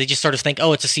these things, they just sort of think,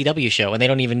 it's a CW show, and they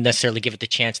don't even necessarily give it the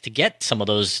chance to get some of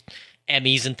those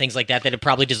Emmys and things like that it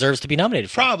probably deserves to be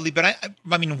nominated for. Probably, but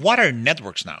I mean, what are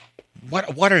networks now?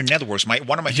 What are networks?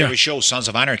 One of my favorite shows, Sons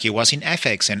of Anarchy, was in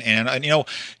FX, and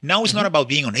now it's not about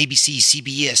being on ABC,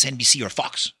 CBS, NBC, or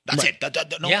Fox. That's it.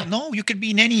 No, you could be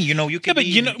in any. You could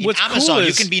be in what's Amazon. cool You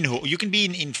is- can be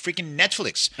in freaking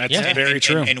Netflix. That's very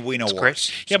true. And win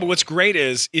awards. Yeah, but what's great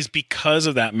is because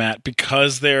of that, Matt,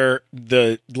 because they're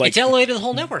It's elevated the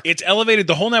whole network. It's elevated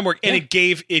the whole network, and it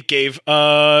gave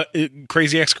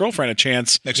Crazy Ex-Girlfriend a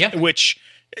chance, which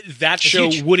that show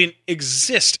huge. wouldn't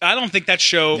exist. I don't think that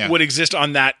show would exist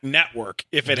on that network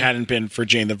if it hadn't been for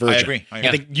Jane the Virgin. I agree.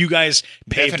 I think you guys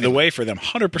paved the way for them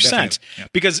 100%. Definitely.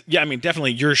 Because,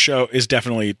 definitely your show is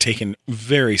definitely taken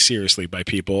very seriously by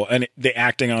people, and the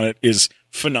acting on it is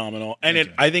phenomenal.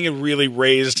 And I think it really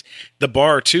raised the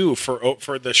bar, too,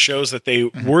 for the shows that they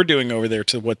were doing over there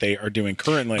to what they are doing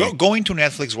currently. Going to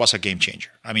Netflix was a game changer.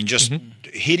 I mean, just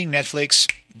hitting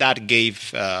Netflix, that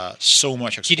gave so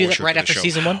much exposure. You do that right to the after show.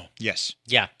 season 1? Yes.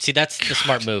 Yeah. See, that's the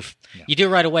smart move. Yeah. You do it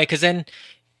right away because then,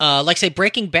 like say,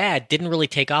 Breaking Bad didn't really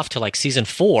take off till like season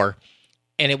 4.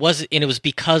 it was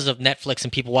because of Netflix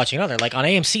and people watching it other. Like on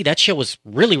AMC, that show was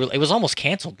really, it was almost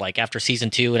canceled. Like after season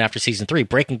 2 and after season 3,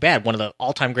 Breaking Bad, one of the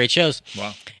all-time great shows.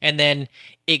 Wow. And then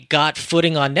it got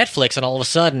footing on Netflix, and all of a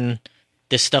sudden,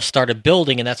 this stuff started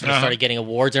building, and that's when it started getting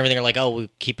awards and everything. They're like, oh, we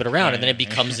keep it around, and then it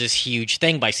becomes this huge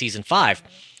thing by season 5.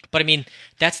 But I mean,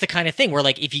 that's the kind of thing where,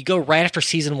 like, if you go right after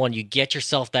season 1, you get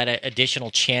yourself that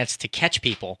additional chance to catch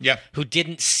people who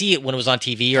didn't see it when it was on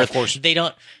TV, or of course they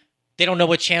don't know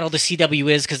what channel the CW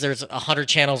is because there's 100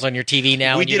 channels on your TV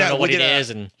now, and you don't know what it is.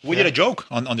 And we did a joke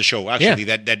on the show actually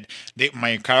that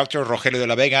my character Rogelio de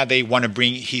la Vega, they want to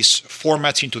bring his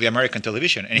formats into the American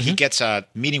television, and he gets a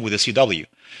meeting with the CW.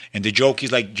 And the joke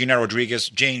is like Gina Rodriguez,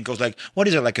 Jane goes like, "What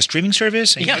is it, like a streaming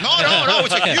service?" And he's like, no,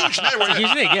 it's a huge network. It's a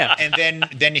huge thing, yeah. And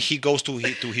then he goes to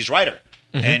his writer.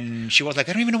 And she was like,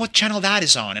 "I don't even know what channel that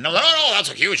is on." And I'm like, "Oh no, that's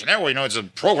a huge network. You know, it's a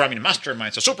programming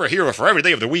mastermind. It's a superhero for every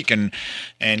day of the week." And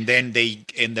then they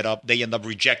end up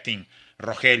rejecting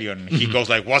Rogelio, and he goes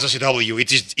like, "What's a CW?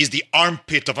 It's the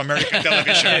armpit of American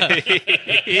television."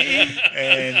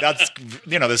 And that's,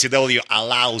 the CW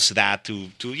allows that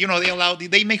to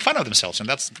they make fun of themselves, and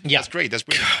that's great. That's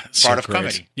part of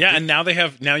comedy. Yeah, and now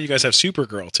you guys have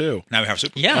Supergirl too. Now we have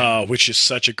Supergirl. Yeah. Which is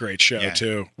such a great show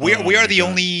too. We are the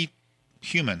only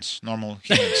normal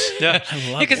humans.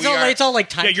 Because it's all like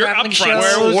time traveling shows,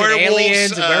 werewolves,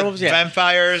 aliens, and werewolves,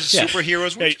 vampires,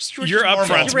 superheroes. Your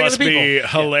upfronts must be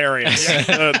hilarious.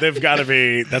 That's got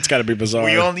to be bizarre.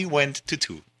 We only went to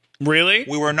 2. Really?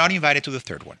 We were not invited to the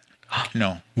 3rd one.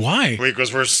 No. Why?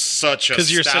 Because we're such a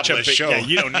big show. Yeah,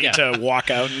 you don't need to walk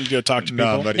out and go talk to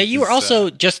people. Now, you were also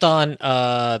just on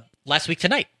Last Week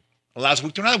Tonight. Last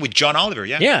Week Tonight with John Oliver,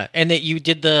 Yeah, and that you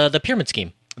did the Pyramid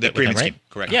Scheme. The Pyramid Scheme,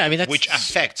 correct. Yeah, I mean, which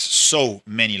affects so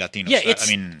many Latinos. Yeah,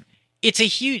 it's a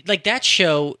huge, like, that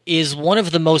show is one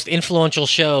of the most influential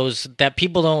shows that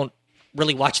people don't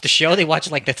really watch the show. They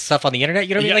watch, like, the stuff on the internet.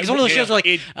 You know what I mean? Like, it's one of those shows where, like,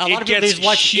 a lot of people just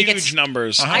watch huge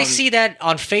numbers. I see that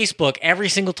on Facebook every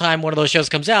single time one of those shows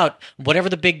comes out. Whatever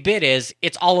the big bid is,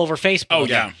 it's all over Facebook. Oh,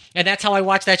 yeah. And that's how I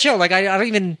watch that show. Like, I don't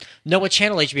even know what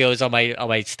channel HBO is on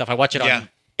my stuff. I watch it on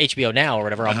HBO Now or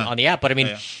whatever on the app. But I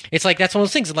mean, it's like, that's one of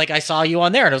those things. And like, I saw you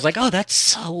on there and I was like, oh,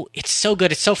 it's so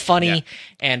good. It's so funny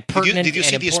and pertinent. Did you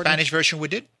see the Spanish version we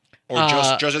did? Or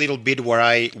just a little bit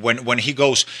where when he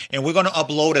goes, and we're going to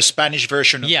upload a Spanish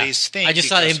version of this thing. I just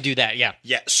saw him do that. Yeah.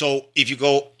 Yeah. So if you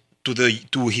go to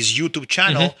his YouTube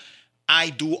channel, I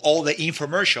do all the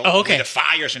infomercial with the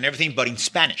fires and everything, but in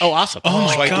Spanish. Oh, awesome. Oh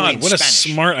my God. What a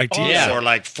smart idea. For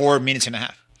like 4 minutes and a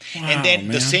half. Wow, and then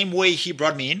the same way he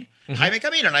brought me in, Jaime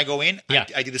Camil, and I go in.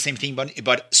 I did the same thing,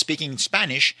 but speaking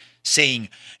Spanish, saying,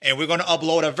 and we're going to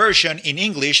upload a version in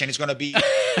English, and it's going to be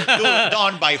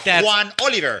done by Juan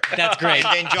Oliver. That's great.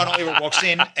 And then John Oliver walks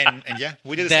in, and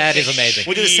we did the that same is thing. amazing.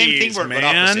 We did the same thing, but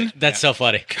opposite. That's so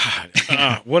funny.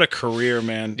 God, what a career,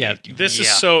 man. Yeah. This is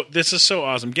so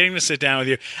awesome. Getting to sit down with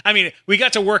you. I mean, we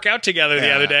got to work out together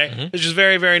the other day, which is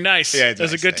very, very nice. Yeah, it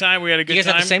was a good time. We had a good time. You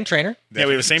guys have the same trainer? Yeah,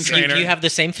 we have the same trainer. You have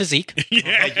the same physique?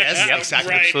 Yes,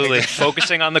 exactly. Right. Absolutely.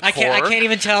 Focusing on the core. I can't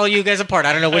even tell you guys apart.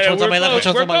 I don't know which one's on my left, which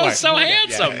one's on my right. We're both so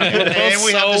handsome. And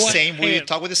we have the same. We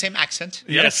talk with the same accent.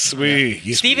 Yes,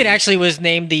 Steven actually was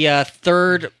named the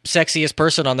third sexiest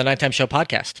person on the Nighttime Show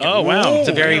podcast. Oh wow, it's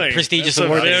a very prestigious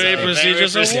award. Very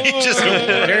prestigious award.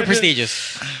 Very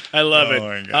prestigious. I love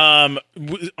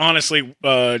it. Honestly,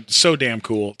 so damn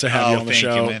cool to have you on the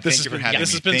show. This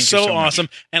has been so awesome,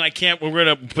 and I can't. We're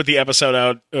gonna put the episode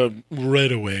out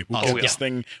right away. We'll get this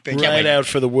thing right out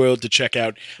for the world to check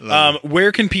out.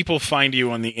 Where can people find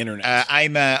you on the internet?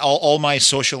 I'm all my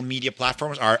social media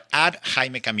platforms are at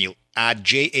Jaime Camil, at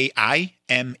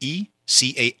JaimeCamil,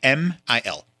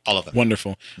 all of them.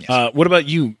 Wonderful. Yes. What about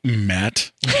you,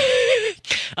 Matt?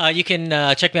 You can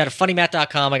check me out at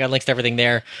funnymatt.com. I got links to everything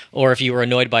there. Or if you were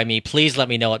annoyed by me, please let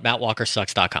me know at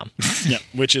mattwalkersucks.com. Yeah,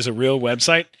 which is a real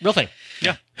website. Real thing.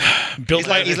 Yeah. Built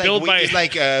by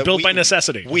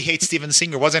necessity. We hate Steven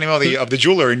Singer. What's the name of the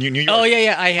jeweler in New York? Oh,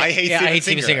 yeah. I hate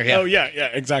Steven Singer. Yeah. Oh, yeah,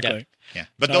 exactly. Yeah,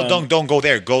 but don't go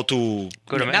there. Go to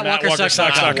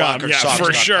mattwalkersucks.com. Yeah,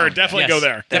 for sure. Definitely go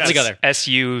there. Definitely go there.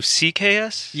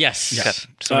 SUCKS? Yes. Okay.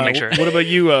 So make sure. What about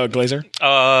you, Glazer?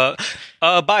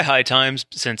 Buy High Times,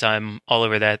 since I'm all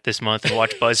over that this month, and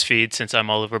watch BuzzFeed, since I'm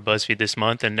all over BuzzFeed this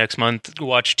month, and next month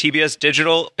watch TBS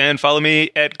Digital, and follow me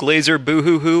at Glazer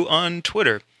Boohoo on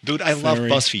Twitter. Dude, I love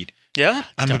BuzzFeed. Yeah?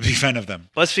 I'm a big fan of them.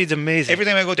 BuzzFeed's amazing. Every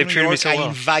time I go to New York, I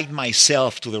invite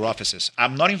myself to their offices.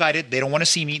 I'm not invited. They don't want to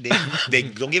see me. They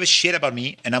don't give a shit about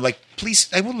me. And I'm like, please,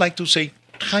 I would like to say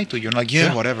hi to you. And like,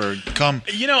 whatever, come.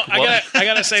 You know, I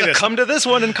gotta say this. Come to this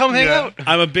one and come hang out.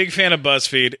 I'm a big fan of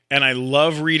BuzzFeed, and I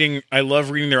love reading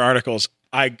their articles.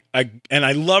 I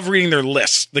love reading their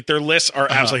lists. Like their lists are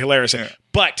absolutely hilarious. Yeah.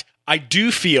 But I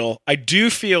do feel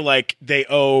like they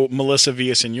owe Melissa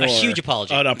Villaseñor a huge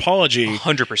apology. An apology,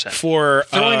 100% for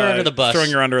throwing her under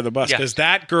the bus. Because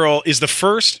that girl is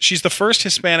she's the first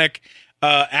Hispanic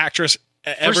actress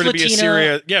ever to be a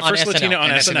serious first Latina on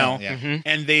SNL. Yeah. Mm-hmm.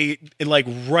 And they like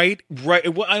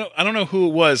I don't know who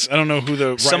it was. I don't know who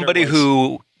the somebody writer was.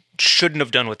 Who shouldn't have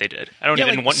done what they did. I don't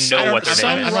even know what their name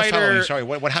is. Sorry,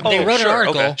 what happened? They wrote an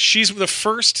article. Okay. She's the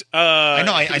first. I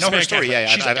know her story.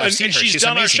 Yeah, I've seen her. She's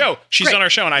done amazing. our show. She's done our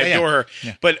show, and I adore her.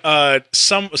 Yeah. But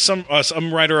some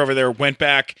writer over there went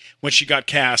back when she got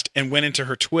cast and went into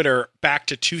her Twitter back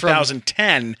to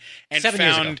 2010 and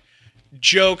found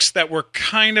jokes that were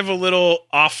kind of a little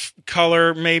off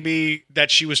color, maybe,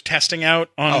 that she was testing out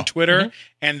on Twitter,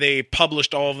 and they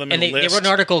published all of them in a list. They wrote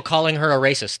an article calling her a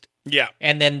racist. Yeah.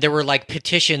 And then there were like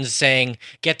petitions saying,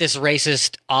 get this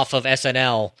racist off of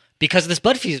SNL, because of this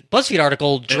BuzzFeed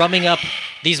article drumming up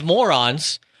these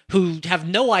morons who have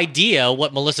no idea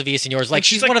what Melissa Villaseñor is like.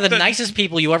 She's like one of the nicest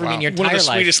people you ever meet in your entire life. One of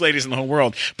the sweetest ladies in the whole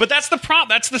world. But that's the problem.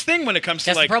 That's the thing when it comes to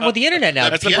that's the problem with the internet now.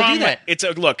 That's the problem. It's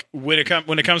look, when it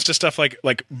comes to stuff like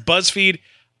BuzzFeed,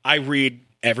 I read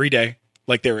every day.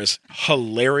 Like there is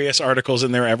hilarious articles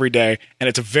in there every day, and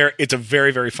it's a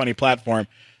very, very funny platform.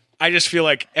 I just feel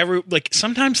like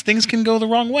sometimes things can go the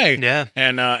wrong way. Yeah.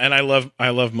 And I love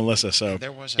Melissa. So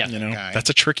there was guy. That gets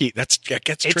tricky.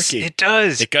 It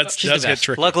does. It does get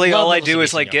tricky. Luckily, all I do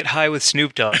is like get high with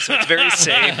Snoop Dogg, so it's very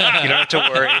safe. You don't have to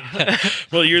worry.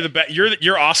 Well,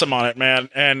 you're awesome on it, man.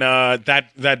 And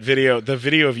the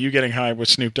video of you getting high with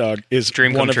Snoop Dogg is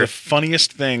one of the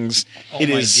funniest things. Oh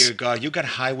my dear God, you got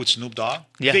high with Snoop Dogg?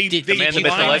 Yeah, they the man, the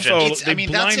myth, the legend. They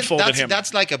blindfolded him.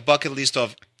 That's like a bucket list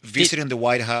of visiting the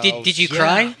White House. Did you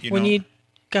cry when you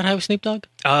got high with Snoop Dogg?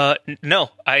 No.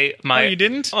 You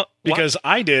didn't? Because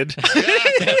I did.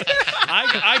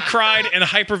 I cried and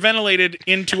hyperventilated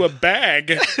into a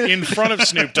bag in front of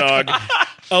Snoop Dogg,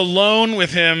 alone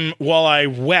with him while I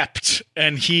wept,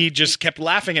 and he just kept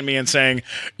laughing at me and saying,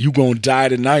 "You gonna die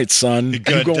tonight, son. You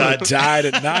gonna die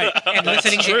tonight." And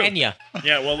listening to Enya.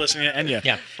 Yeah, listening to Enya.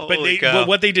 Yeah. But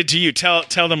what they did to you?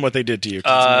 Tell them what they did to you.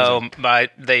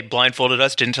 They blindfolded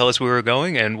us, didn't tell us we were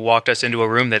going, and walked us into a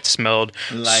room that smelled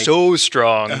so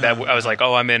strong that I was like,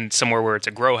 "Oh, I'm in somewhere where it's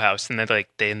a grow house." And they're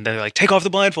like, "Take off the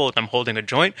blindfold." And I'm holding a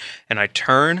joint, and I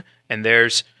turn, and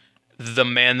there's the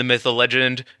man, the myth, the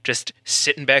legend, just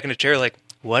sitting back in a chair like,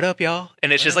 "What up, y'all?"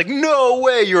 And it's just like, no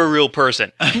way you're a real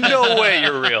person. No way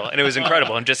you're real. And it was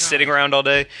incredible. And just sitting around all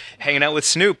day, hanging out with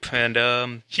Snoop.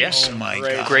 And yes, oh my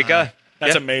God. Great guy.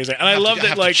 That's amazing. And I love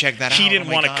that he didn't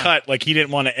want to cut, like he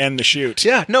didn't want to end the shoot.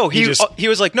 Yeah, no, he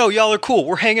was like, "No, y'all are cool.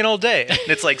 We're hanging all day." And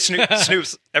it's like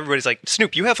Snoop's everybody's like,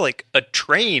 "Snoop, you have like a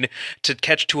train to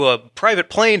catch to a private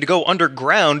plane to go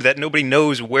underground that nobody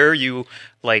knows where you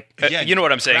like you know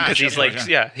what I'm saying?" Because he's like,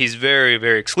 he's very,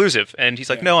 very exclusive. And he's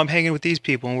like, "No, I'm hanging with these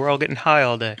people and we're all getting high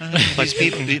all day." These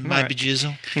people might be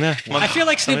jizzle. Yeah. I feel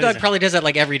like Snoop Dogg probably does that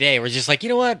like every day. We're just like, you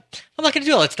know what? I'm not going to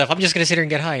do all that stuff. I'm just going to sit here and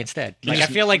get high instead. Like I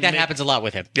feel like that happens a lot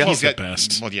with him. Yeah, he's the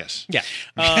best. Well, yes. Yeah.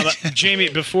 Jamie,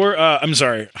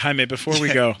 Jaime, before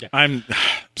we go, I'm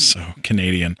so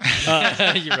Canadian.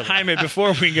 Jaime,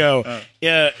 before we go,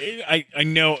 I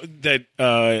know that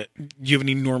you have an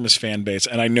enormous fan base,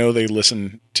 and I know they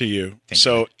listen to you.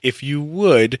 So if you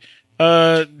would,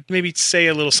 maybe say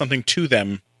a little something to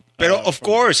them. Pero of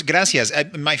course, gracias.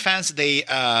 My fans, they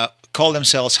call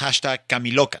themselves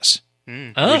 #Camilocas.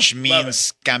 Which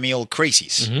means Camil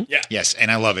Crazies. Mm-hmm. Yeah. Yes,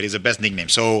 and I love it. It's the best nickname.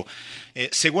 So,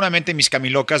 seguramente mis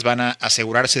Camilocas van a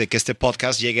asegurarse de que este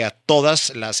podcast llegue a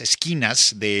todas las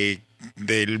esquinas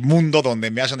del mundo donde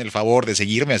me hacen el favor de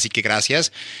seguirme. Así que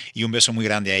gracias y un beso muy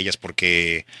grande a ellas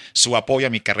porque su apoyo a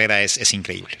mi carrera es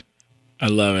increíble. I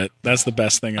love it. That's the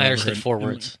best thing I've ever understood heard. 4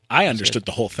 words. I understood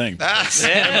the whole thing. Man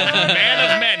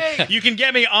of men. You can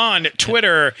get me on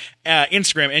Twitter,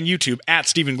 Instagram, and YouTube at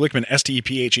Stephen Glickman,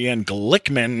 Stephen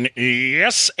Glickman.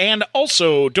 Yes. And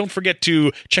also, don't forget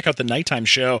to check out the Nighttime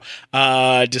Show,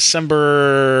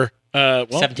 December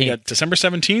 17th. We got December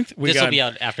 17th. This will be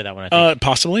out after that one, I think.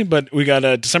 Possibly, but we got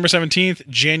December 17th,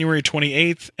 January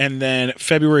 28th, and then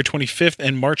February 25th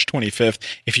and March 25th.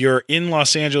 If you're in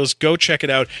Los Angeles, go check it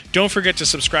out. Don't forget to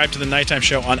subscribe to the Nighttime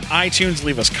Show on iTunes.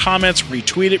 Leave us comments,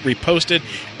 retweet it, repost it,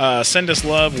 send us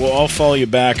love. We'll all follow you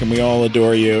back, and we all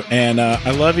adore you. And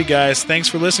I love you guys. Thanks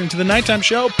for listening to the Nighttime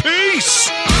Show. Peace!